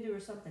 you knew there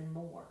was something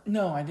more.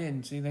 No, I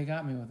didn't. See, they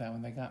got me with that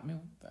one. They got me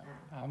with that.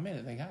 I'll admit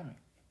it. They got me.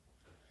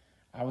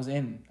 I was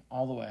in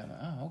all the way. I'm like,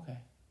 oh, okay.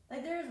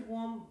 Like, there's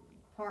one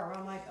part where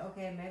I'm like,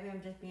 okay, maybe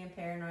I'm just being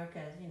paranoid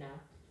because,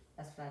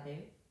 that's what I do.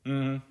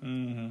 And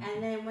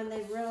then when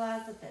they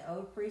realized that the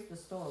old priest was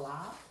still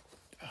alive,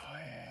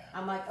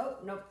 I'm like, oh,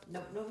 nope.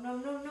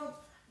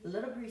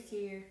 Little priest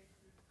here.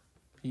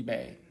 He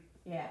bad.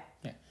 Yeah.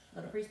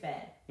 Little priest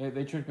bad.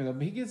 They tricked me though.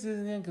 But he gets it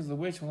in because the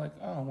witch was like,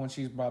 oh, when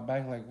she's brought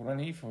back, like, what I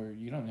need for her?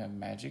 You don't have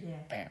magic. Yeah.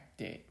 Bam,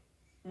 dead.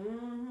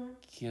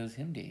 Kills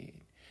him dead.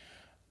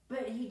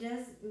 But he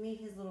does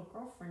meet his little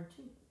girlfriend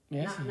too.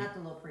 Yes, not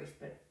the little priest,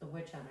 but the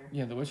witch hunter.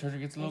 Yeah, the witch hunter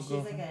gets a little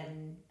girlfriend.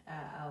 She's like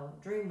a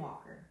dream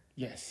walker.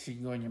 Yes, she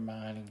can go in your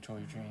mind and control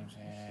your dreams.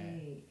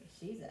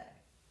 Yeah.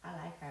 I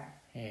like her.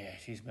 Yeah,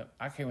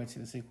 I can't wait to see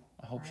the sequel.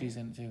 I hope she's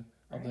in it too.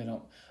 I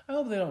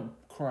hope they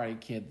don't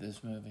Karate Kid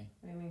this movie.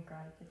 What do you mean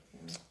Karate Kid?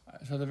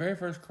 So the very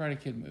first Karate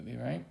Kid movie,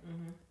 right?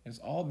 It's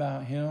all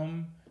about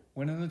him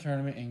winning the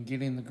tournament and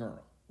getting the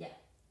girl. Yeah.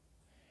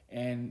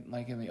 And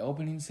like in the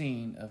opening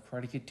scene of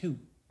Karate Kid 2,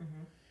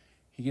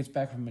 he gets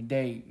back from a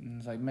date and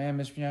it's like, man,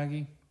 Miss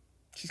Miyagi,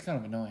 she's kind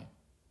of annoying.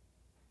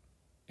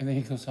 And then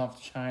he goes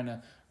off to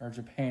China or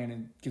Japan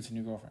and gets a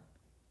new girlfriend.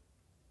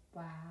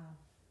 Wow.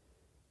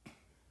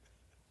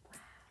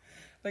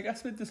 Like, I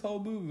spent this whole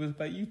movie was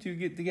about you two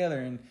get together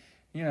and,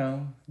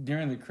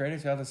 during the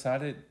credits, y'all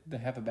decided to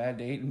have a bad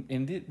date and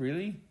end it,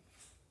 really?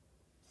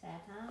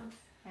 Sad times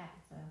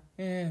happen, so.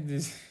 Yeah,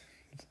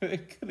 they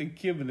could have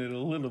given it a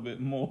little bit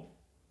more.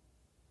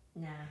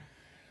 Nah.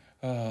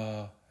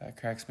 Oh, that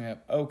cracks me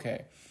up.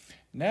 Okay.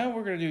 Now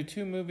we're going to do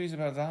 2 movies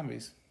about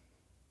zombies.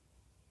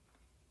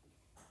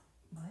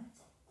 What?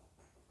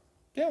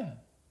 Yeah.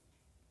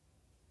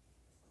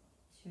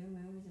 2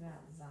 movies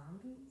about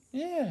zombies?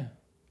 Yeah.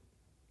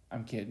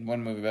 I'm kidding.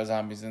 One movie about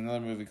zombies and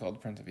another movie called The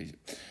Prince of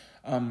Egypt.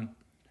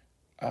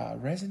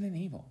 Resident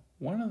Evil.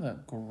 One of the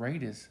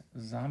greatest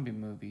zombie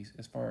movies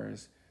as far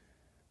as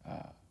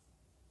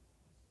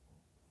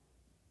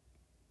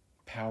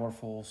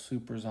powerful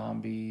super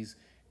zombies,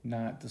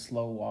 not the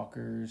slow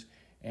walkers,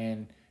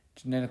 and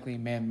genetically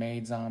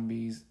man-made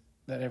zombies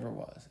that ever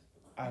was.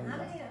 How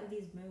many of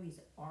these movies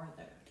are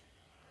there?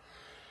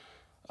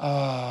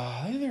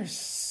 I think there's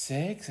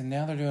 6, and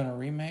now they're doing a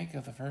remake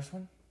of the first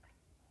one.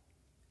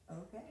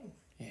 Okay.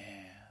 Yeah.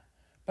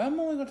 But I'm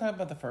only going to talk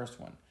about the first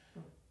one.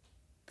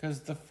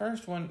 Because the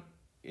first one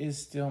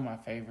is still my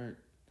favorite.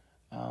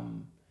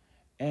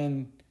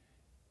 And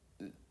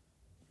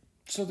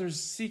so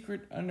there's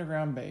secret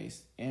underground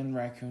base in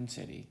Raccoon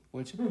City,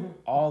 which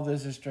all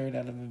this is straight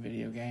out of a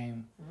video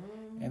game.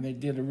 And they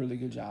did a really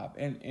good job.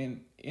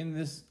 And in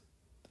this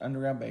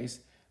underground base,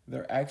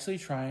 they're actually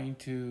trying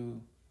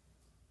to...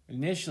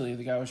 Initially,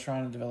 the guy was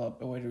trying to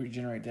develop a way to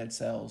regenerate dead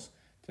cells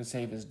to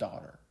save his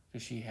daughter.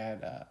 Because she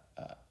had a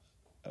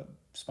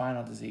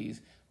spinal disease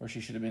where she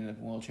should have been in a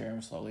wheelchair and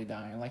was slowly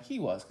dying like he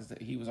was because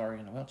he was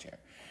already in a wheelchair.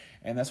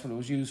 And that's what it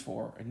was used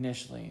for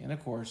initially. And,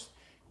 of course,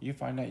 you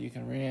find out you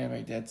can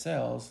reanimate dead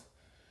cells.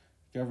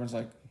 The government's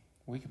like,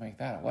 we can make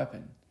that a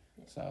weapon.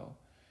 So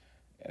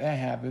that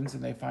happens,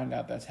 and they find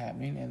out that's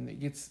happening, and it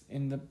gets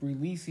end up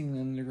releasing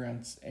the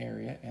underground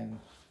area, and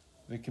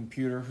the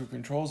computer who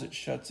controls it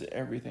shuts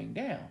everything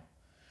down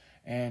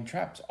and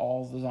traps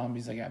all the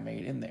zombies that got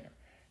made in there.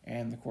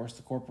 And, of course,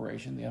 the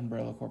corporation, the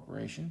Umbrella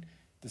Corporation,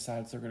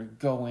 decides they're going to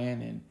go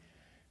in and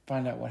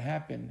find out what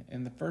happened.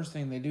 And the first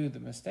thing they do, the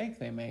mistake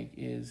they make,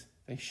 is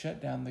they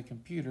shut down the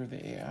computer,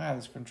 the AI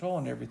that's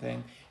controlling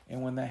everything.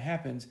 And when that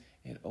happens,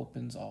 it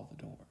opens all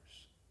the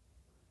doors,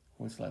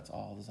 which lets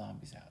all the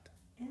zombies out.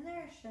 Isn't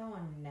there a show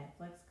on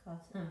Netflix called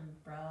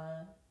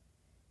Umbrella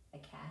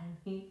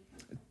Academy?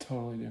 A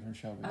totally different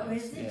show. Oh,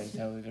 is it?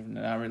 Yeah, totally different.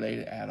 Not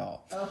related at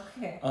all.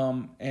 Okay.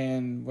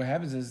 And what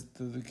happens is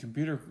the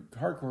computer,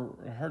 hard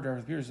drive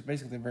computer is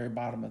basically the very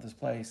bottom of this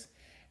place,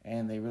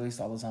 and they release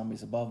all the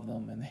zombies above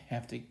them, and they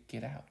have to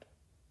get out.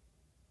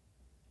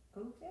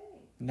 Okay.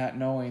 Not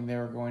knowing they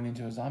were going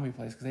into a zombie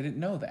place because they didn't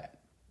know that.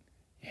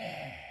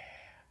 Yeah.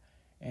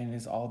 and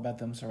it's all about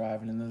them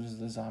surviving. And there's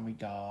the zombie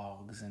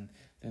dogs, and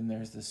then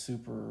there's the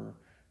super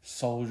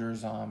soldier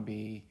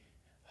zombie.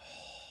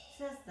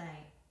 So that's the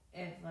thing.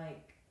 If,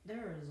 like, there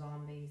were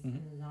zombies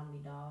and the zombie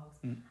dogs,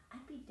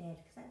 I'd be dead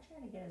because I'd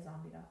try to get a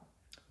zombie dog.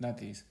 Not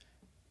these.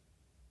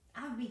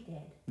 I would be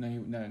dead. No,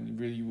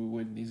 you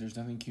wouldn't. There's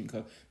nothing cute and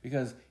close.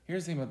 Because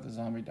here's the thing about the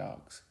zombie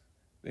dogs.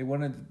 They were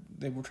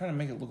trying to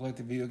make it look like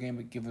the video game,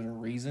 but give it a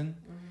reason.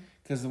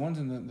 Because the ones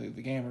in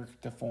the game are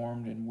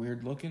deformed and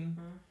weird looking.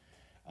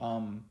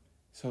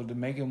 So to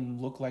make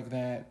them look like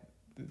that,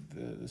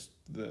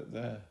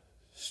 the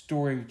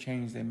story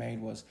change they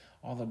made was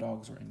all the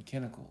dogs were in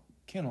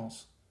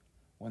kennels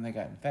when they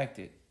got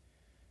infected.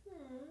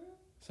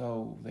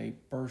 So they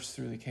burst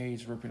through the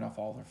cage, ripping off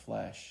all their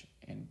flesh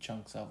and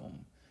chunks of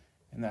them,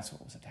 and that's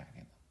what was attacking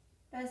them.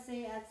 But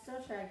see, I'd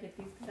still try to get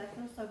these because I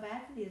feel so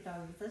bad for these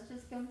dogs. Let's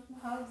just give them some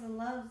hugs and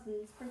loves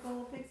and sprinkle a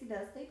little pixie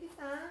dust. They'd be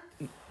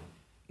fine.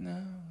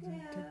 No,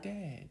 they're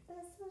dead.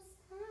 That's so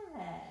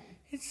sad.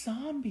 It's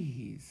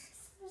zombies.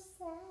 So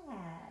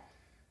sad.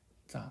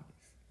 Zombies.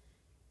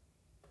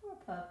 Poor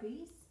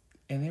puppies.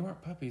 And they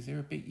weren't puppies. They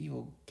were big,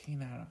 evil,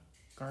 canine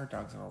guard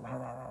dogs that were rah,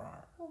 rah, rah,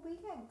 rah. Well, we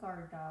got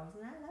guard dogs,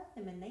 and I love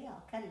them, and they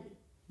all cuddly.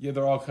 Yeah,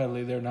 they're all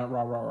cuddly. They're not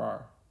rah, rah,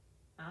 rah.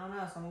 I don't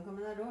know. Someone come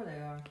in that door,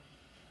 they are.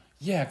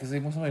 Yeah, because they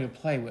want somebody to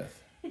play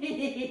with.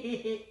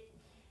 I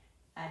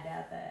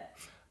doubt that.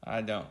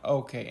 I don't.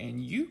 Okay,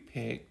 and you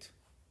picked...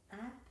 I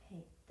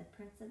picked The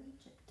Prince of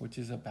Egypt. Which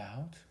is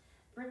about?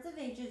 Prince of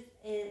Egypt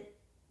is...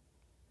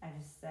 I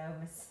just so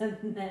missed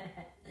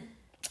that.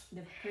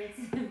 The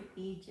Prince of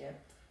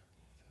Egypt.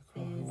 The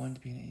girl who wanted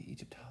to be an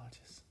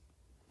Egyptologist.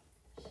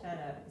 Shut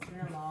up. It's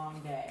been a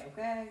long day,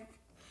 okay?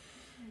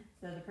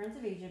 So The Prince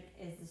of Egypt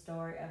is the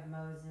story of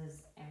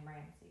Moses and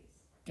Ramses.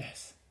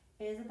 Yes.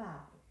 It is a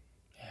Bible.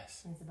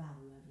 Yes. It's a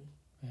Bible movie.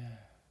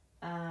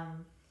 Yeah.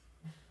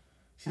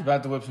 She's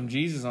about to whip some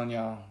Jesus on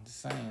y'all.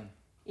 Just saying.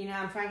 You know,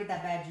 I'm trying to get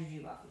that bad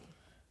juju off me.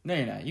 No,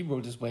 you're not. You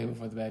wrote this way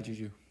before the bad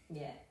juju.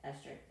 Yeah,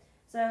 that's true.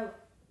 So,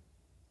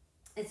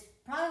 it's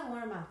probably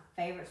one of my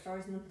favorite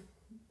stories in the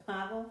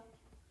Bible.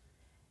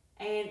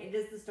 And it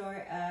is the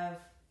story of,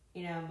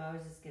 you know,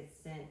 Moses gets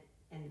sent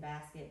in the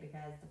basket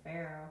because the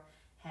Pharaoh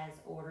has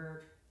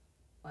ordered,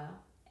 well,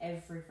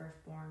 every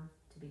firstborn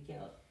to be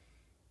killed.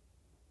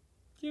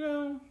 You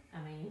know,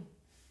 I mean,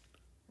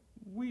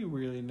 we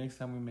really, next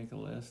time we make a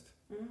list,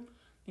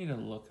 need to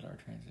look at our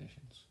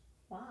transitions.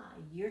 why?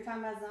 You're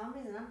talking about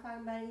zombies and I'm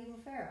talking about an evil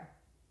Pharaoh.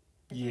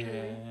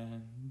 Yeah.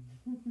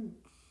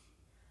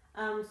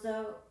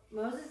 So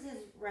Moses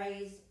is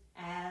raised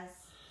as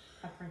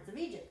a prince of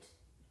Egypt.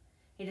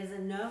 He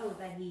doesn't know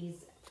that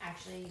he's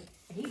actually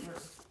a Hebrew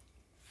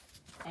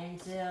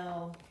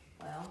until,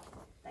 well,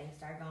 things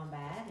start going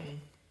bad and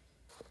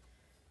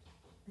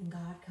then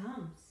God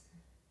comes.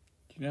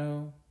 Do you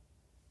know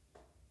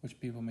which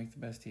people make the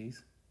best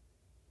teas?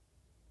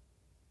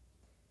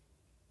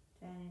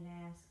 I didn't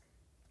ask.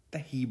 The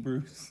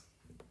Hebrews.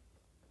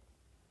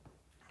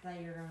 I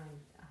thought you were going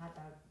to a hot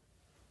dog.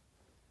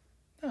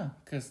 No,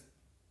 because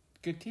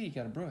good tea, you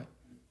gotta brew it.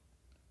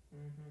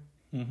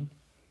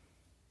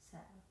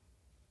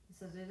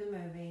 So through the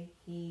movie,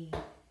 he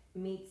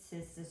meets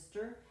his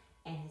sister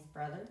and his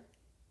brother,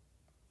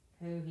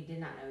 who he did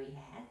not know he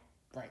had.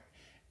 Right.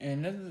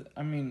 And this is,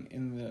 I mean,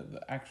 in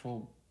the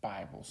actual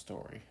Bible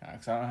story,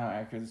 because I don't know how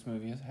accurate this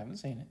movie is, I haven't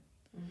seen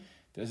it.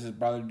 Does his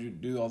brother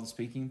do all the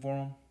speaking for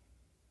him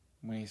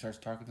when he starts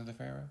talking to the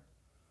Pharaoh?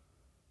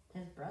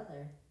 His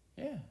brother?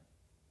 Yeah.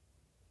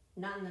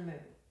 Not in the movie.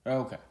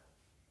 Okay.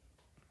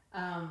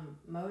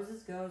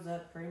 Moses goes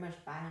up pretty much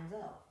by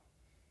himself.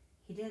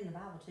 He did in the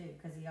Bible too,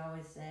 because he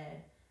always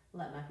said,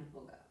 "Let my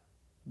people go."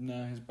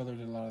 No, his brother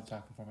did a lot of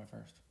talking for him at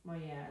first. Well,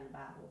 yeah, in the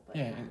Bible, but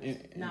Yeah,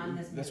 not in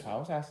this movie. That's why I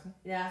was asking.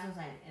 Yeah, that's what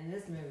I'm saying. In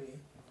this movie,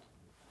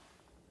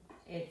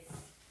 it's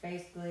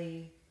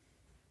basically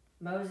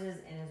Moses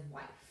and his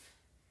wife.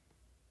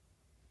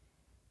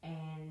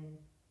 And,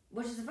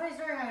 which is a funny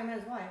story how he met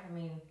his wife. I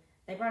mean,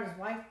 they brought his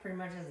wife pretty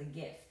much as a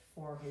gift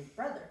for his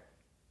brother.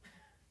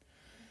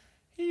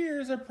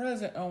 Here's a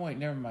present. Oh, wait,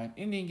 never mind.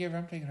 Indian giver,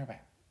 I'm taking her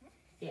back.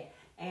 Yeah.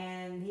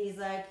 And he's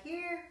like,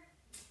 here,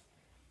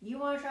 you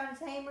want to try to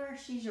tame her?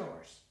 She's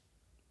yours.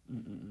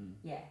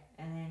 Yeah.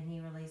 And then he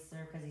releases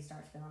her because he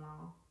starts feeling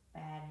all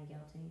bad and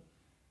guilty.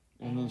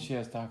 And then she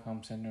has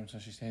Stockholm Syndrome, so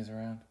she stays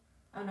around.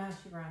 Oh, no,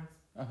 she runs.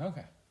 Oh,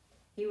 okay.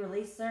 He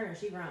releases her and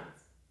she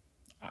runs.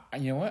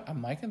 You know what?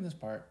 I'm liking this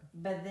part.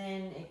 But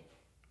then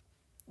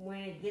when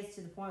it gets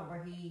to the point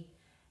where he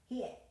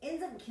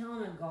ends up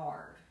killing a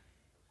guard.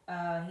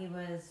 He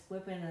was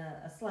whipping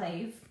a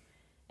slave,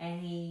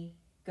 and he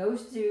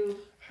goes to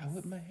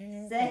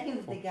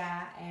save the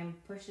guy and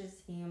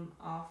pushes him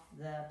off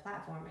the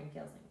platform and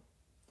kills him.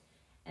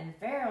 And the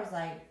Pharaoh's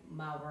like,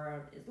 my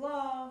word is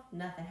law,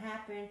 nothing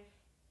happened.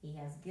 He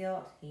has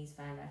guilt, he's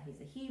found out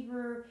he's a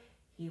Hebrew,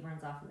 he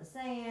runs off in the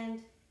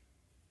sand,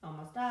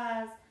 almost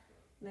dies,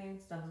 then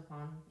stumbles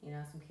upon,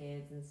 some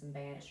kids and some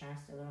bandits trying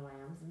to steal their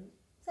lambs and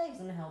saves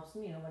them and helps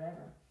them,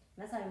 whatever. And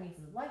that's how he meets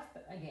his wife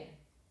again.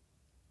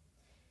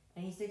 And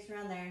And he sticks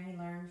around there and he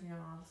learns,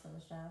 all this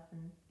other stuff.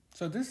 And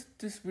So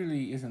this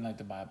really isn't like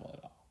the Bible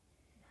at all.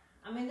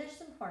 I mean, there's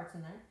some parts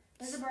in there.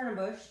 There's a burning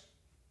bush.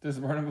 There's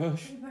a burning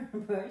bush? There's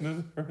There's a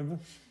burning bush. a burning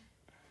bush.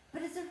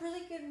 But it's a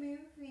really good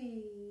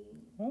movie.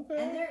 Okay.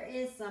 And there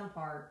is some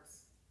parts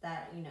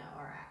that,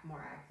 are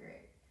more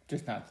accurate.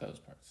 Just not those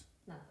parts.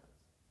 Not those.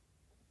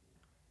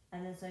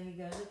 And then so he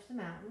goes up to the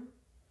mountain.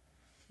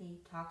 He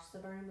talks to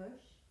the burning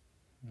bush.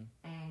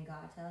 And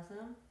God tells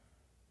him,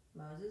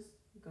 Moses,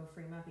 go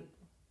free my people.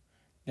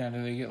 Now,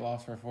 do they get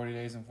lost for 40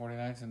 days and 40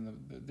 nights in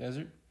the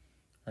desert?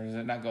 Or does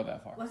it not go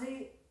that far? Well,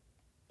 see,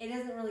 it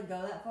doesn't really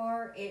go that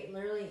far. It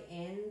literally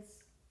ends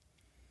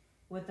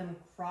with them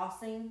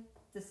crossing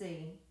the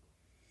sea.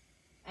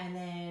 And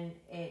then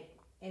it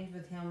ends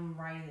with him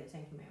writing the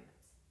Ten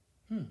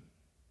Commandments.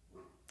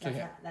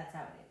 That's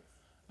how it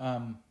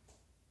ends.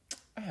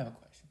 I have a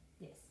question.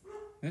 Yes.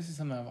 This is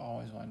something I've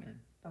always wondered.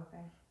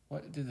 Okay.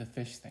 What did the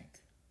fish think?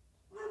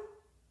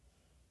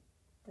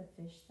 The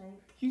fish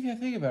think? You gotta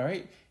think about it,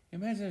 right?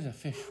 Imagine there's a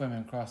fish swimming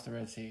across the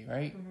Red Sea,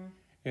 right? Mm-hmm.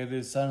 And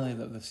then suddenly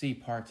the sea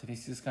parts and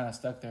he's just kind of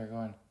stuck there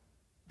going,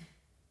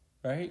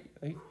 right?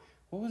 Like,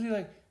 what was he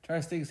like? Try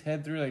to stick his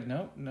head through, like,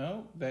 no. I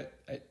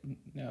don't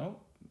know.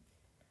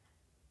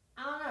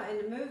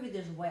 In the movie,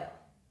 there's a whale.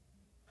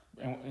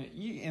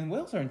 And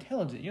whales are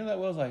intelligent. You know that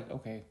whale's like,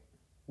 okay,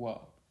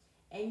 whoa.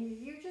 And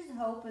you're just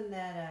hoping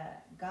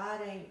that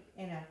God ain't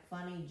in a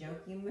funny,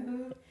 jokey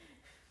mood.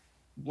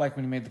 Like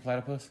when he made the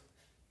platypus?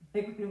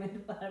 Like when he made the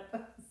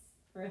platypus.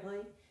 Really?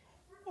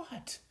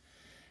 What?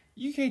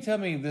 You can't tell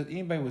me that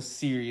anybody was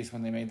serious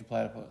when they made the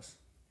platypus.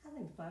 I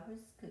think the platypus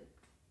is good.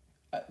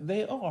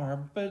 They are,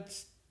 but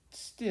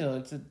still,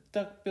 it's a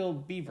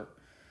duck-billed beaver.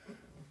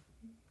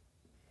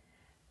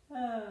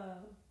 Oh.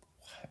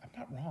 What? I'm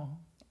not wrong.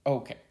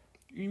 Okay.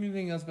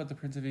 Anything else about the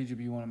Prince of Egypt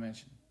you want to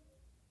mention?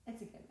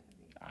 It's a good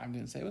movie. I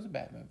didn't say it was a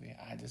bad movie.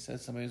 I just said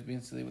somebody was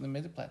being silly when they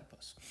made the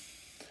platypus.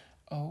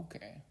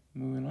 Okay.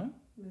 Moving on?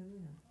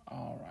 Moving on.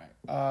 All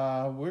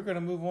right. We're going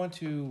to move on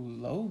to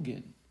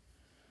Logan.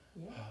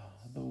 Yeah.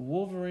 The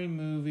Wolverine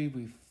movie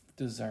we've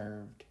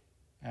deserved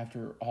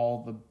after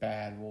all the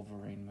bad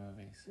Wolverine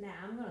movies. Now,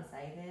 I'm going to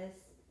say this,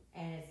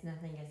 and it's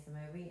nothing against the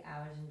movie. I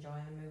was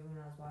enjoying the movie when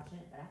I was watching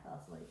it, but I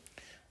fell asleep.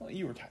 Well,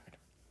 you were tired.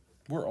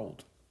 We're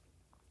old.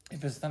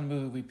 If it's not a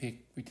movie we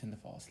pick, we tend to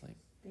fall asleep.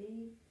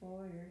 Speak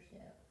for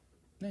yourself.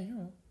 No, you're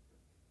old.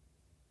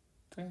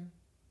 Okay.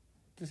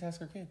 Just ask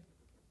our kid.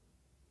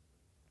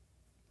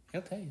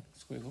 He'll tell you.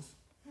 Squiggles.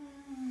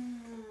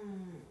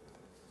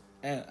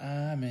 And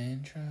I'm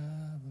in trouble.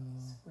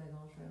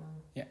 Squiggles,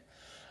 really. Yeah.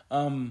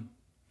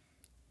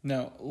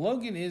 No,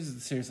 Logan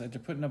is, seriously, they're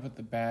putting up with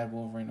the bad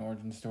Wolverine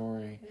origin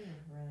story. It was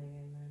a really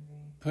good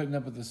movie. Putting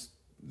up with this,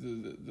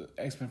 the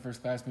X-Men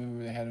First Class movie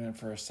where they had him in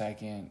for a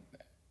second.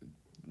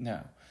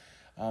 No.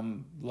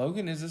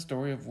 Logan is a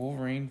story of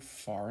Wolverine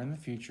far in the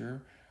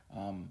future.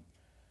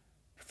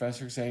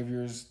 Professor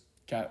Xavier's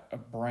got a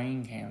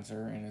brain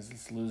cancer and is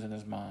just losing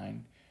his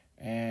mind.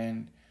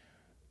 And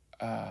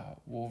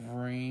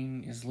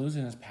Wolverine is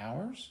losing his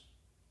powers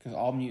because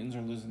all mutants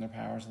are losing their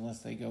powers unless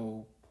they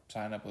go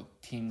sign up with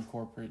Team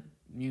Corporate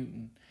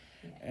Mutant.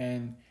 Yeah.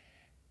 And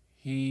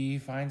he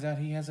finds out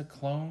he has a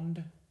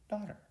cloned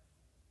daughter,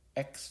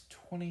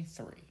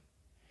 X-23.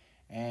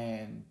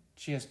 And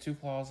she has 2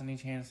 claws in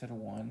each hand instead of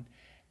 1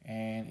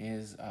 and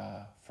is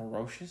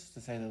ferocious,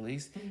 to say the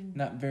least,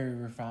 not very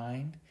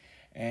refined.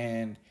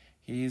 And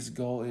his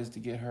goal is to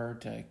get her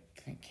to, I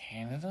think,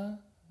 Canada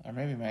or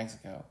maybe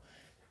Mexico.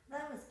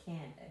 That was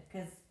Canada,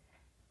 because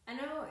I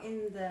know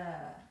in the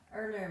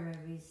earlier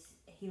movies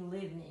he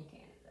lived in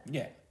Canada.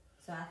 Yeah.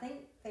 So I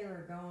think they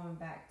were going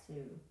back to...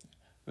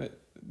 But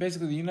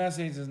basically the United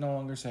States is no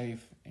longer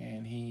safe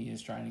and he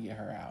is trying to get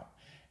her out.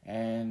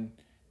 And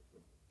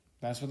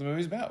that's what the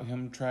movie's about.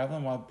 Him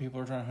traveling while people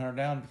are trying to hunt her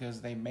down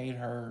because they made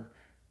her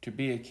to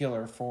be a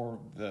killer for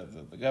the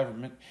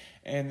government.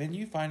 And then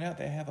you find out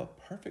they have a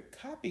perfect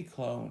copy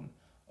clone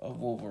of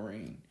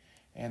Wolverine.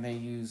 And they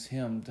use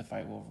him to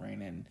fight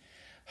Wolverine. And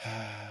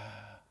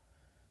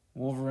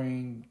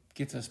Wolverine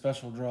gets a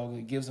special drug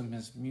that gives him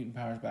his mutant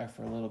powers back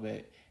for a little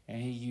bit.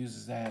 And he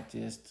uses that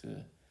just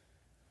to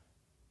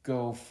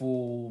go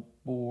full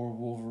bore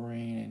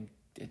Wolverine and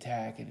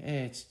attack. And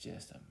it's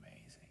just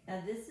amazing.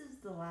 Now, this is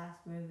the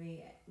last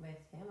movie with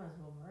him as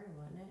Wolverine,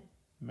 wasn't it?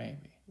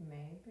 Maybe.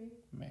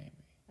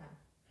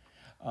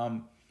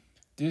 Oh.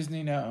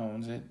 Disney now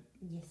owns it.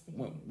 Yes, they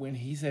do. When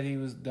he said he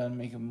was done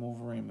making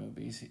Wolverine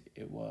movies,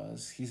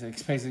 he said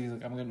basically he's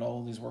like, I'm getting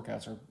old. These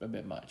workouts are a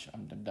bit much.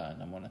 I'm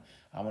done.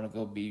 I want to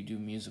go do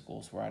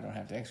musicals where I don't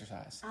have to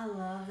exercise. I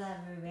love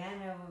that movie. I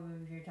know what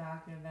movie you're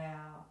talking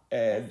about.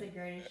 And, That's The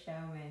Greatest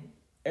Showman.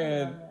 And I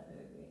love that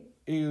movie.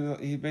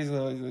 he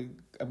basically like,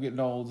 I'm getting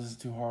old. This is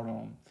too hard on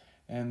him.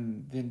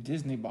 And then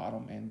Disney bought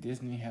him, and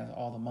Disney has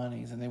all the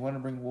monies, and they want to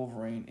bring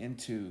Wolverine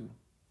into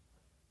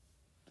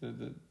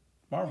the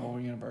Marvel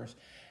universe.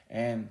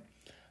 And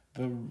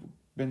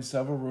been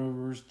several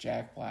rumors,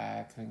 Jack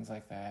Black, things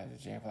like that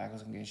Jack Black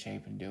was going to get in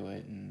shape and do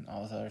it and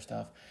all this other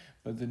stuff.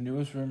 But the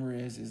newest rumor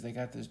is they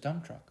got this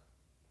dump truck.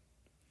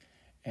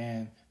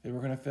 and they were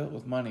going to fill it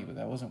with money, but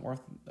that wasn't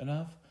worth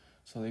enough.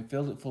 So they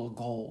filled it full of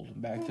gold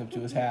and backed up to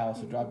his house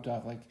and dropped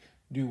off, like,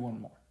 do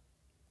one more.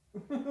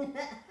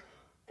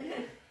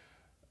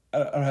 I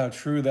don't know how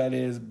true that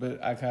is,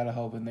 but I kind of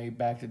hope. And they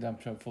backed a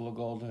dump truck full of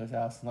gold to his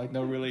house and, like,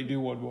 no, really, do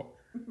one more.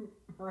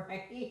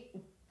 Right.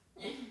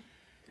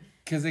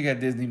 Because they got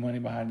Disney money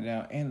behind it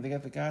now, and they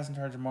got the guys in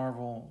charge of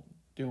Marvel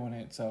doing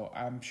it. So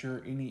I'm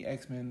sure any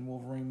X-Men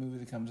Wolverine movie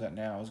that comes out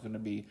now is going to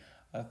be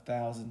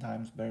 1,000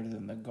 times better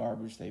than the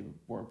garbage they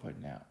were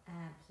putting out.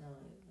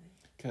 Absolutely.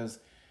 Because,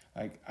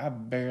 like, I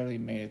barely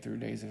made it through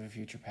Days of a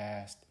Future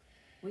Past.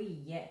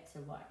 We yet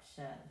to watch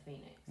The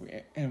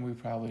Phoenix. And we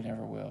probably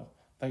never will.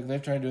 Like,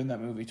 they've tried doing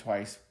that movie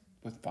twice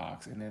with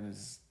Fox, and it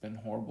has been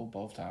horrible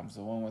both times.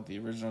 The one with the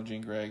original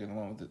Jean Grey and the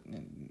one with the...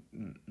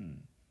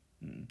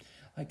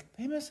 Like,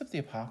 they messed up the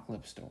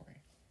Apocalypse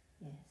story.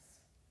 Yes.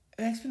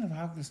 The X-Men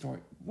Apocalypse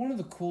story, one of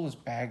the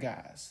coolest bad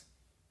guys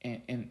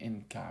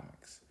in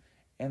comics.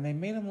 And they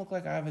made him look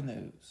like Ivan the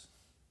Ooze.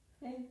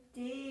 They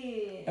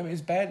did. I mean,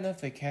 it's bad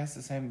enough they cast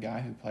the same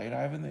guy who played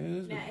Ivan the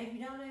Ooze. Now, if you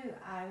don't know who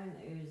Ivan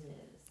the Ooze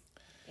is,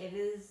 it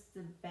is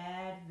the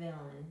bad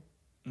villain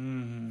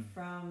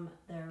from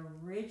the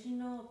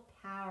original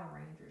Power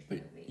Rangers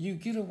movie. You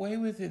get away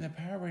with it in the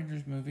Power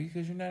Rangers movie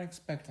because you're not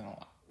expecting a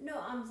lot. No,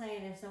 I'm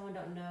saying if someone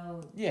don't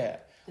know the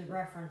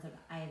reference of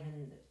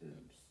Ivan the Ooze.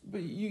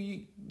 But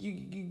you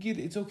get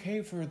it's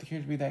okay for the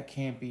character to be that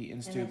campy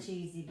and stupid. And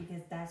cheesy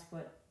because that's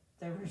what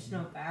the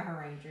original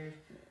Power Rangers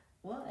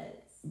was.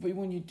 But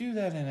when you do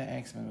that in an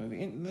X-Men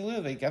movie, and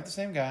they got the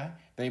same guy,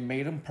 they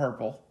made him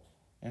purple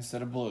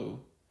instead of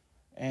blue,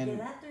 and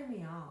that threw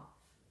me off.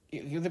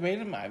 They made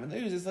him Ivan the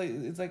Ooze.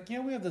 It's like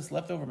we have this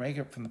leftover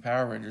makeup from the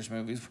Power Rangers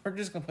movies. We're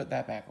just gonna put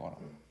that back on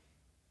him.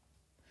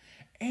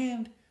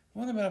 And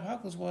one thing about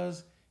Apocalypse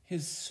was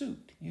his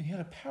suit. He had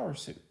a power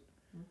suit.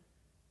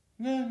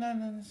 No,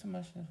 not so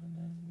much.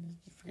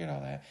 Forget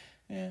all that.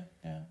 Yeah,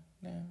 no,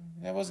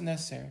 that wasn't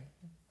necessary.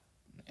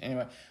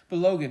 Anyway, but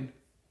Logan,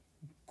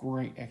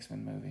 great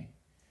X-Men movie.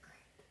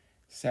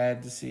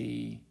 Sad to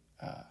see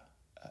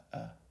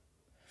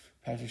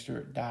Patrick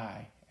Stewart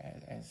die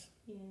as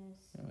yes.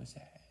 It was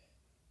sad.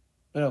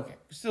 But okay,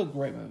 still a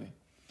great movie.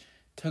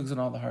 Tugs on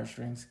all the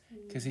heartstrings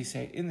because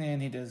in the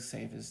end he does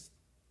save his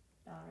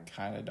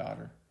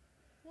daughter.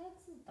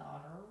 That's his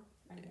daughter,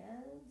 I guess.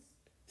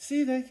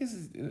 See, that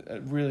is a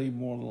really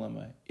moral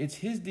dilemma. It's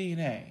his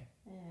DNA.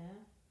 Yeah.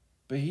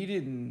 But he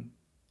didn't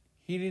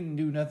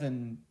do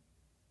nothing.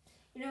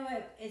 You know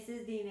what? It's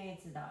his DNA.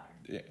 It's his daughter.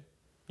 Yeah.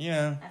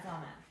 Yeah. That's all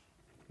matters.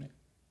 Yeah.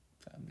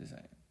 I'm just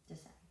saying.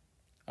 Just saying.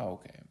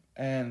 Okay.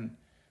 And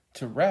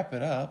to wrap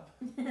it up.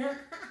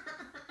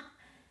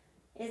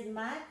 It's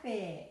my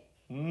pick.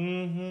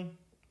 Mm-hmm.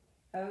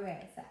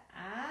 Okay, so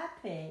I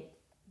picked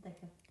the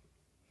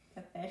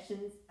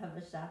Confessions of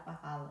a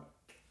Shopaholic.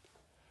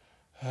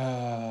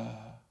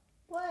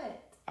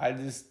 What? I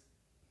just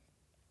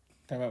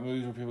talk about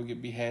movies where people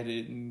get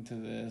beheaded into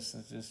this.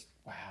 It's just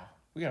wow.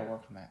 We gotta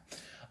work on that.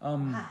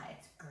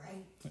 It's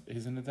great.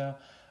 Isn't it though?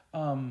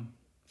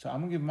 So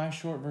I'm gonna give my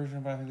short version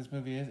of what I think this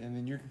movie is, and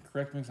then you can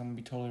correct me because I'm gonna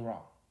be totally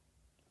wrong.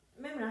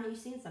 Remember now, you've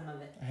seen some of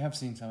it. I have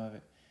seen some of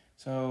it.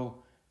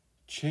 So,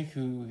 chick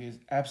who is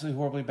absolutely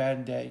horribly bad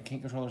and dead,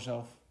 can't control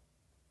herself,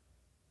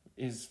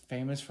 is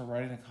famous for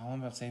writing a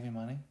column about saving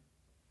money.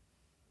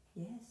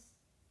 Yes.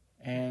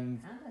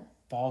 And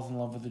falls in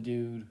love with the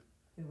dude.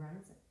 Who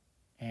runs it.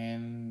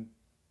 And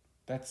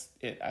that's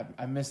it.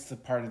 I missed the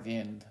part at the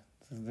end,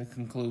 the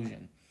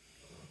conclusion.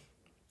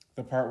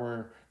 The part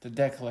where the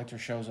debt collector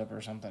shows up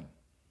or something.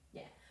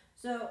 Yeah.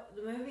 So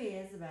the movie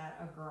is about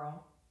a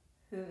girl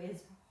who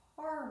is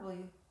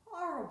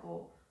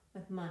horrible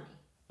with money.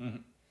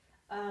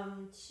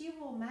 Mm-hmm. She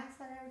will max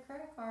out every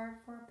credit card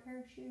for a pair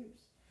of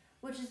shoes.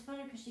 Which is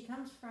funny because she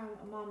comes from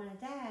a mom and a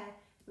dad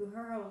who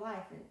her whole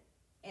life, and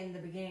in the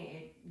beginning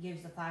it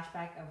gives a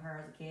flashback of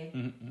her as a kid.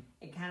 Mm-hmm.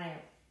 It kind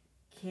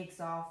of kicks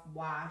off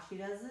why she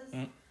does this.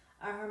 Mm-hmm.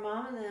 Her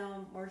mom and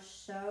them were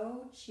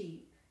so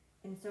cheap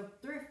and so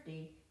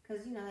thrifty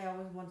because, they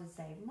always wanted to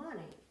save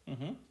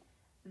money,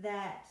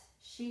 that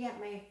she got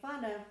made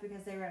fun of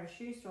because they were at a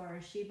shoe store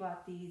and she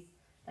bought these,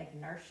 like,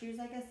 nurse shoes,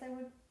 I guess they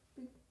would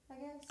be,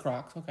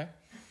 Crocs, okay.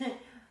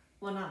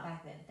 Well, not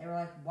back then. They were,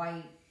 like,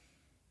 white,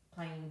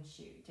 plain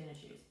tennis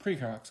shoes.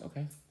 Pre-Crocs,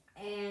 okay.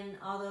 And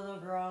all the little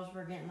girls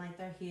were getting, like,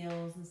 their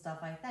heels and stuff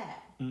like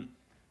that. Mm.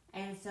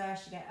 And so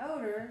as she got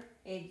older,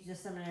 it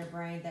just something in her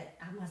brain that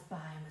I must buy.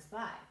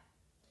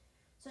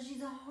 So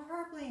she's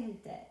horribly in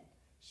debt.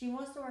 She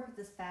wants to work at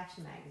this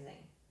fashion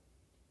magazine.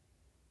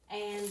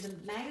 And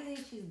the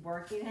magazine she's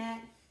working at,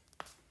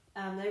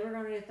 they were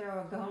going to throw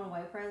a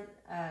going-away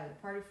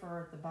party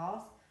for the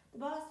boss. The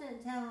boss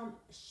didn't tell them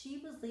she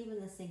was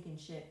leaving the sinking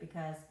ship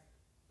because,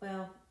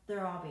 well,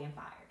 they're all being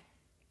fired.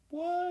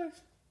 What?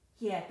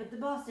 Yeah, but the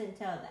boss didn't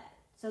tell that.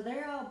 So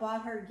they all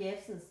bought her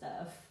gifts and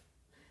stuff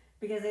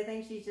because they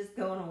think she's just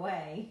going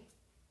away.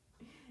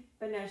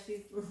 But no,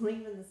 she's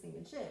leaving the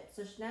sinking ship.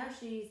 So now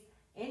she's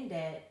in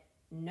debt,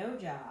 no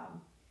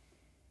job,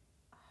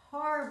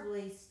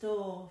 horribly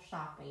still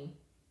shopping,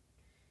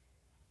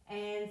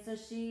 And so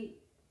she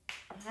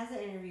has an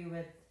interview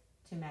with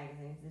 2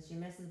 magazines, and she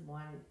misses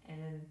one,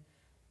 and then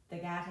the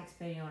guy takes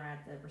pity on her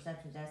at the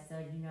reception desk.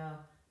 So,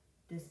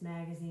 this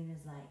magazine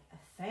is like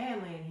a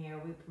family in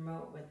here. We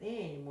promote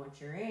within.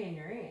 Once you're in,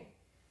 you're in.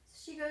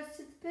 So she goes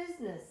to the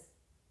business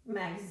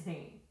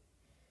magazine.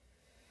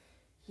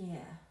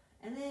 Yeah.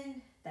 And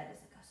then that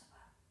doesn't go so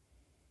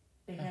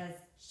well. Because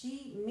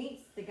she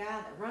meets the guy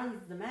that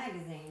runs the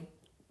magazine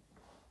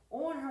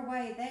on her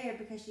way there,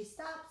 because she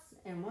stops,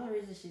 and one of the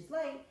reasons she's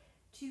late,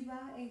 to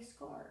buy a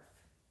scarf.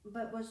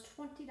 But was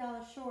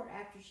 $20 short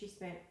after she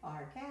spent all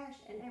her cash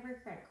and every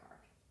credit card.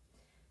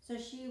 So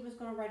she was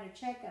going to write a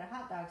check at a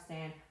hot dog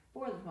stand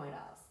for the $20.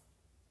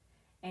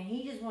 And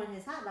he just wanted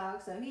his hot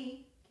dog, so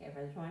he gave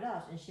her the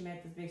 $20. And she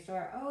made this big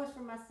story, oh, it's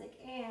for my sick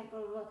aunt, blah,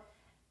 blah, blah.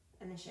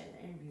 And then she had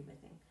an interview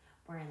with him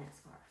wearing that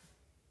scarf.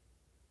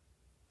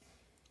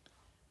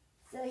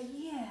 So,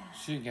 yeah.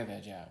 She didn't get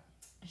that job.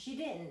 She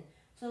didn't.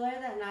 So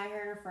later that night, her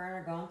and her friend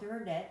are going through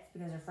her debts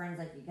because her friend's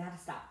like, you got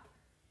to stop.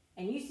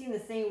 And you've seen the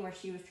scene where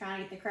she was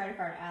trying to get the credit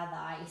card out of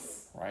the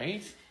ice.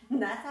 Right?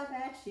 That's how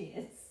bad she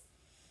is.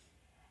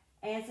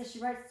 And so she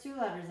writes 2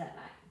 letters that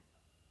night.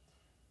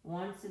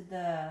 One to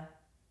the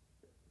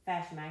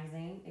fashion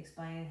magazine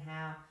explaining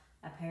how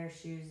a pair of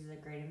shoes is a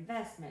great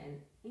investment.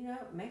 And,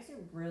 it makes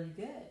it really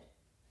good.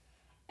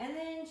 And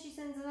then she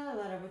sends another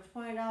letter with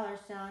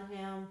 $20 telling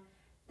him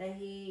that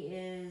he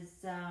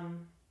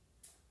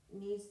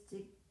needs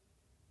to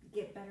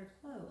get better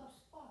clothes.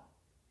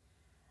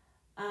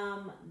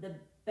 The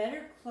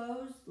better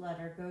clothes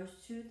letter goes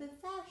to the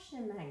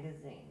fashion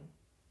magazine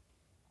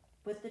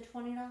with the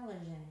 $20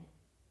 in it.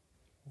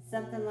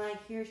 Something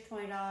like, here's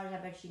 $20, I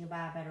bet you can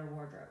buy a better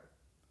wardrobe.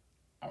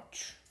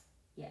 Ouch.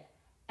 Yeah.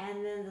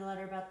 And then the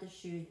letter about the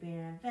shoes being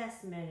an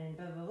investment and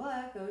blah, blah,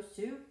 blah goes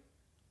to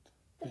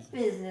the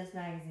business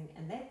magazine.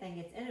 And they think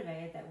it's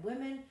innovative that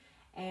women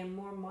and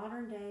more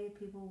modern day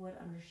people would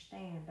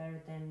understand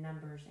better than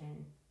numbers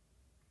and,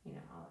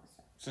 all that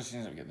stuff. So she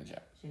ends up getting the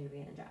job. She ended up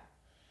getting the job.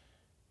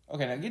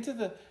 Okay, now get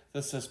to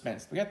the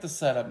suspense. We got the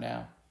setup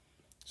now.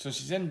 So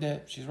she's in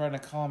debt. She's writing a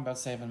column about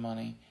saving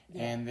money.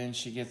 Yeah. And then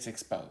she gets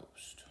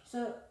exposed.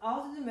 So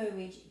all through the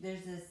movie,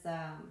 there's this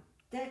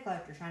debt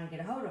collector trying to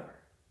get a hold of her.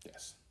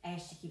 Yes.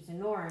 And she keeps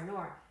ignoring.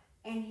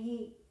 And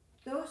he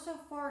goes so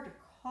far to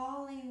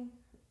calling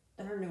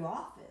her new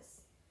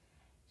office.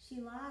 She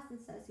lies and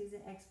says he's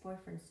an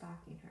ex-boyfriend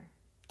stalking her.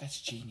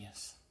 That's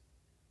genius.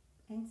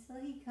 And so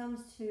he comes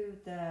to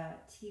the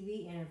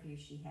TV interview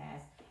she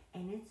has,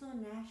 and it's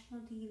on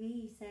national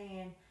TV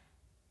saying,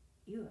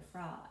 you a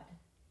fraud.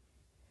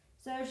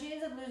 So she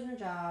ends up losing her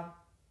job.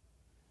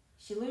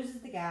 She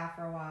loses the guy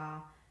for a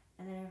while,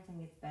 and then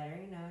everything gets better.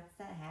 It's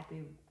that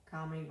happy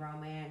comedy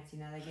romance.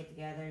 They get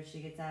together,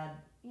 she gets out,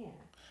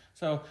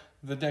 So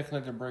the debt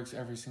collector breaks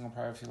every single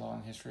privacy law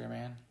in the history of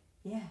man?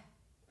 Yeah.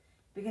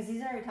 Because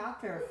he's already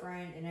talked to her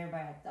friend and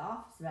everybody at the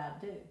office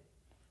about it, too.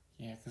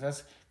 Yeah, because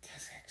that's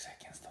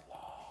against the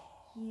law.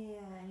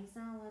 Yeah, he's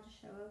not allowed to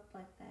show up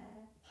like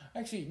that.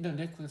 Actually, no,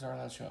 debt collectors are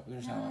allowed to show up.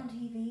 Not on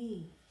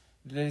TV.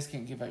 They just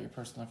can't give out your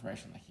personal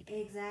information like he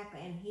did.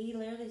 Exactly. And he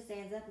literally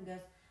stands up and goes,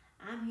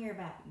 I'm here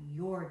about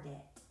your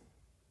debt.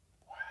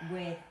 Wow.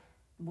 With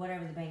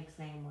whatever the bank's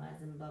name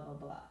was and blah, blah,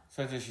 blah.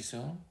 So did she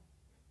sue him?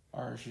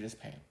 Or she just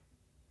pay him?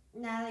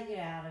 No, they get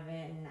out of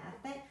it. And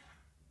I think...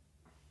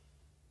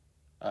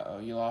 Uh-oh,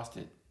 you lost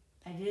it.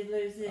 I did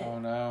lose it. Oh,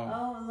 no.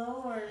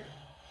 Oh, Lord.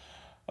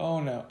 Oh,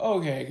 no.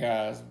 Okay,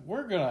 guys.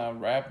 We're going to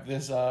wrap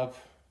this up.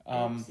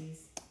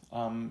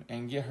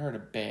 And get her to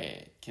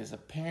bed. Because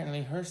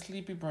apparently her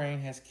sleepy brain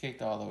has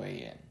kicked all the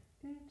way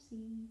in.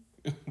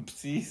 Oopsies.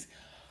 Oopsies.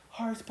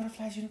 Hearts,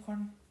 butterflies,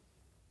 unicorn.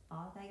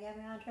 Oh, they got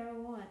me out of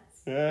trouble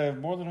once. Yeah,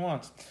 more than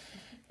once.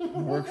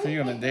 Work for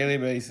you on a daily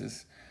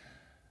basis.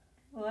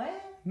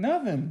 What?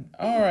 Nothing.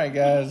 All right,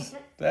 guys.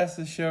 That's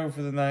the show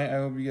for the night. I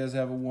hope you guys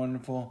have a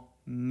wonderful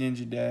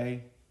ninja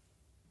day.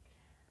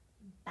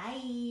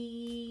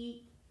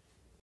 Bye.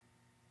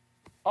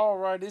 All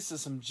right, this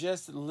is some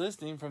just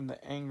listening from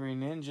the Angry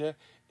Ninja.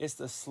 It's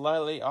the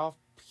Slightly Off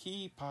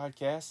Key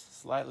podcast.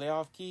 Slightly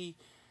Off Key.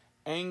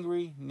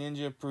 Angry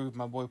Ninja approved.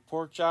 My boy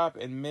Porkchop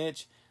and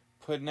Mitch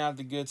putting out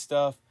the good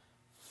stuff.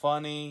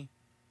 Funny.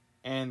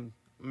 And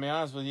to be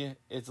honest with you,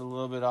 it's a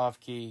little bit off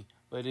key.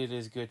 But it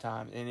is good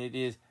time. And it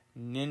is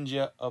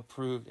Ninja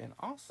approved. And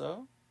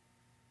also...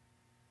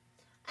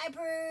 I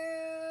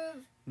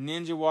approve.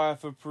 Ninja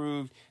Wife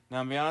approved.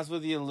 Now, to be honest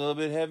with you, a little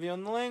bit heavy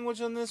on the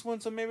language on this one,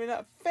 so maybe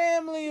not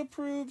family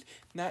approved,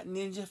 not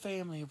Ninja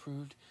family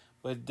approved,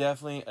 but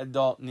definitely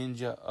adult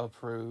Ninja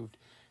approved.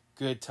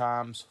 Good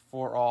times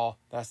for all.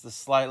 That's the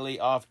Slightly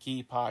Off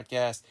Key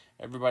podcast.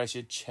 Everybody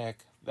should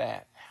check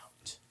that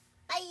out.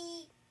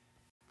 Bye.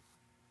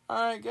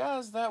 Alright,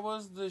 guys, that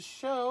was the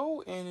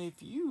show. And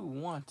if you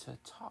want to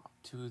talk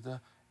to the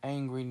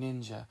Angry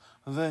Ninja,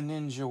 the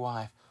Ninja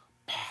Wife,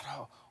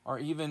 Battle, or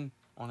even,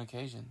 on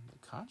occasion,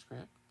 the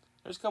conscript,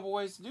 there's a couple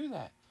ways to do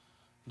that.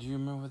 Do you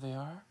remember what they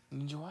are,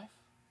 Ninja Wife?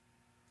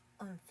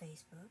 On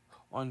Facebook.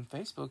 On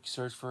Facebook,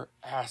 search for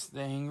Ask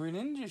the Angry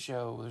Ninja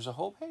Show. There's a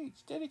whole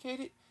page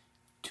dedicated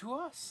to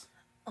us.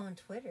 On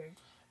Twitter.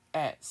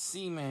 At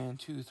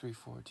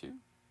cman2342.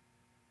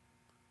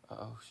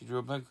 Uh-oh, she drew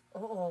a blank.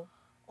 Oh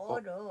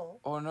no.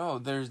 Oh no,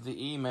 there's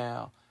the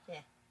email.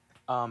 Yeah.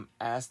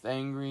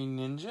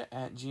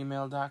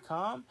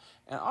 AskTheAngryNinja@gmail.com.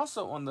 And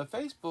also on the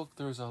Facebook,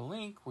 there's a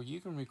link where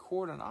you can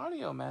record an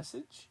audio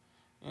message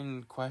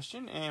in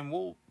question, and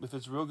we'll, if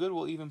it's real good,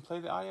 we'll even play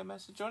the audio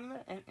message on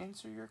there and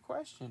answer your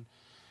question.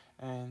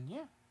 And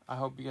yeah, I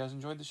hope you guys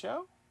enjoyed the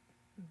show.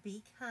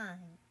 Be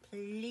kind.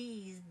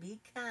 Please be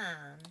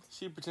kind.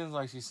 She pretends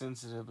like she's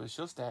sensitive, but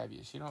she'll stab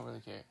you. She don't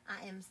really care.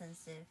 I am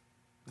sensitive.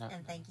 No.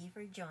 And thank you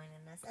for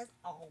joining us, as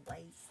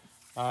always.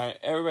 All right,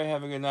 everybody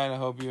have a good night. I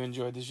hope you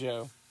enjoyed the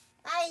show.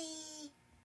 Bye.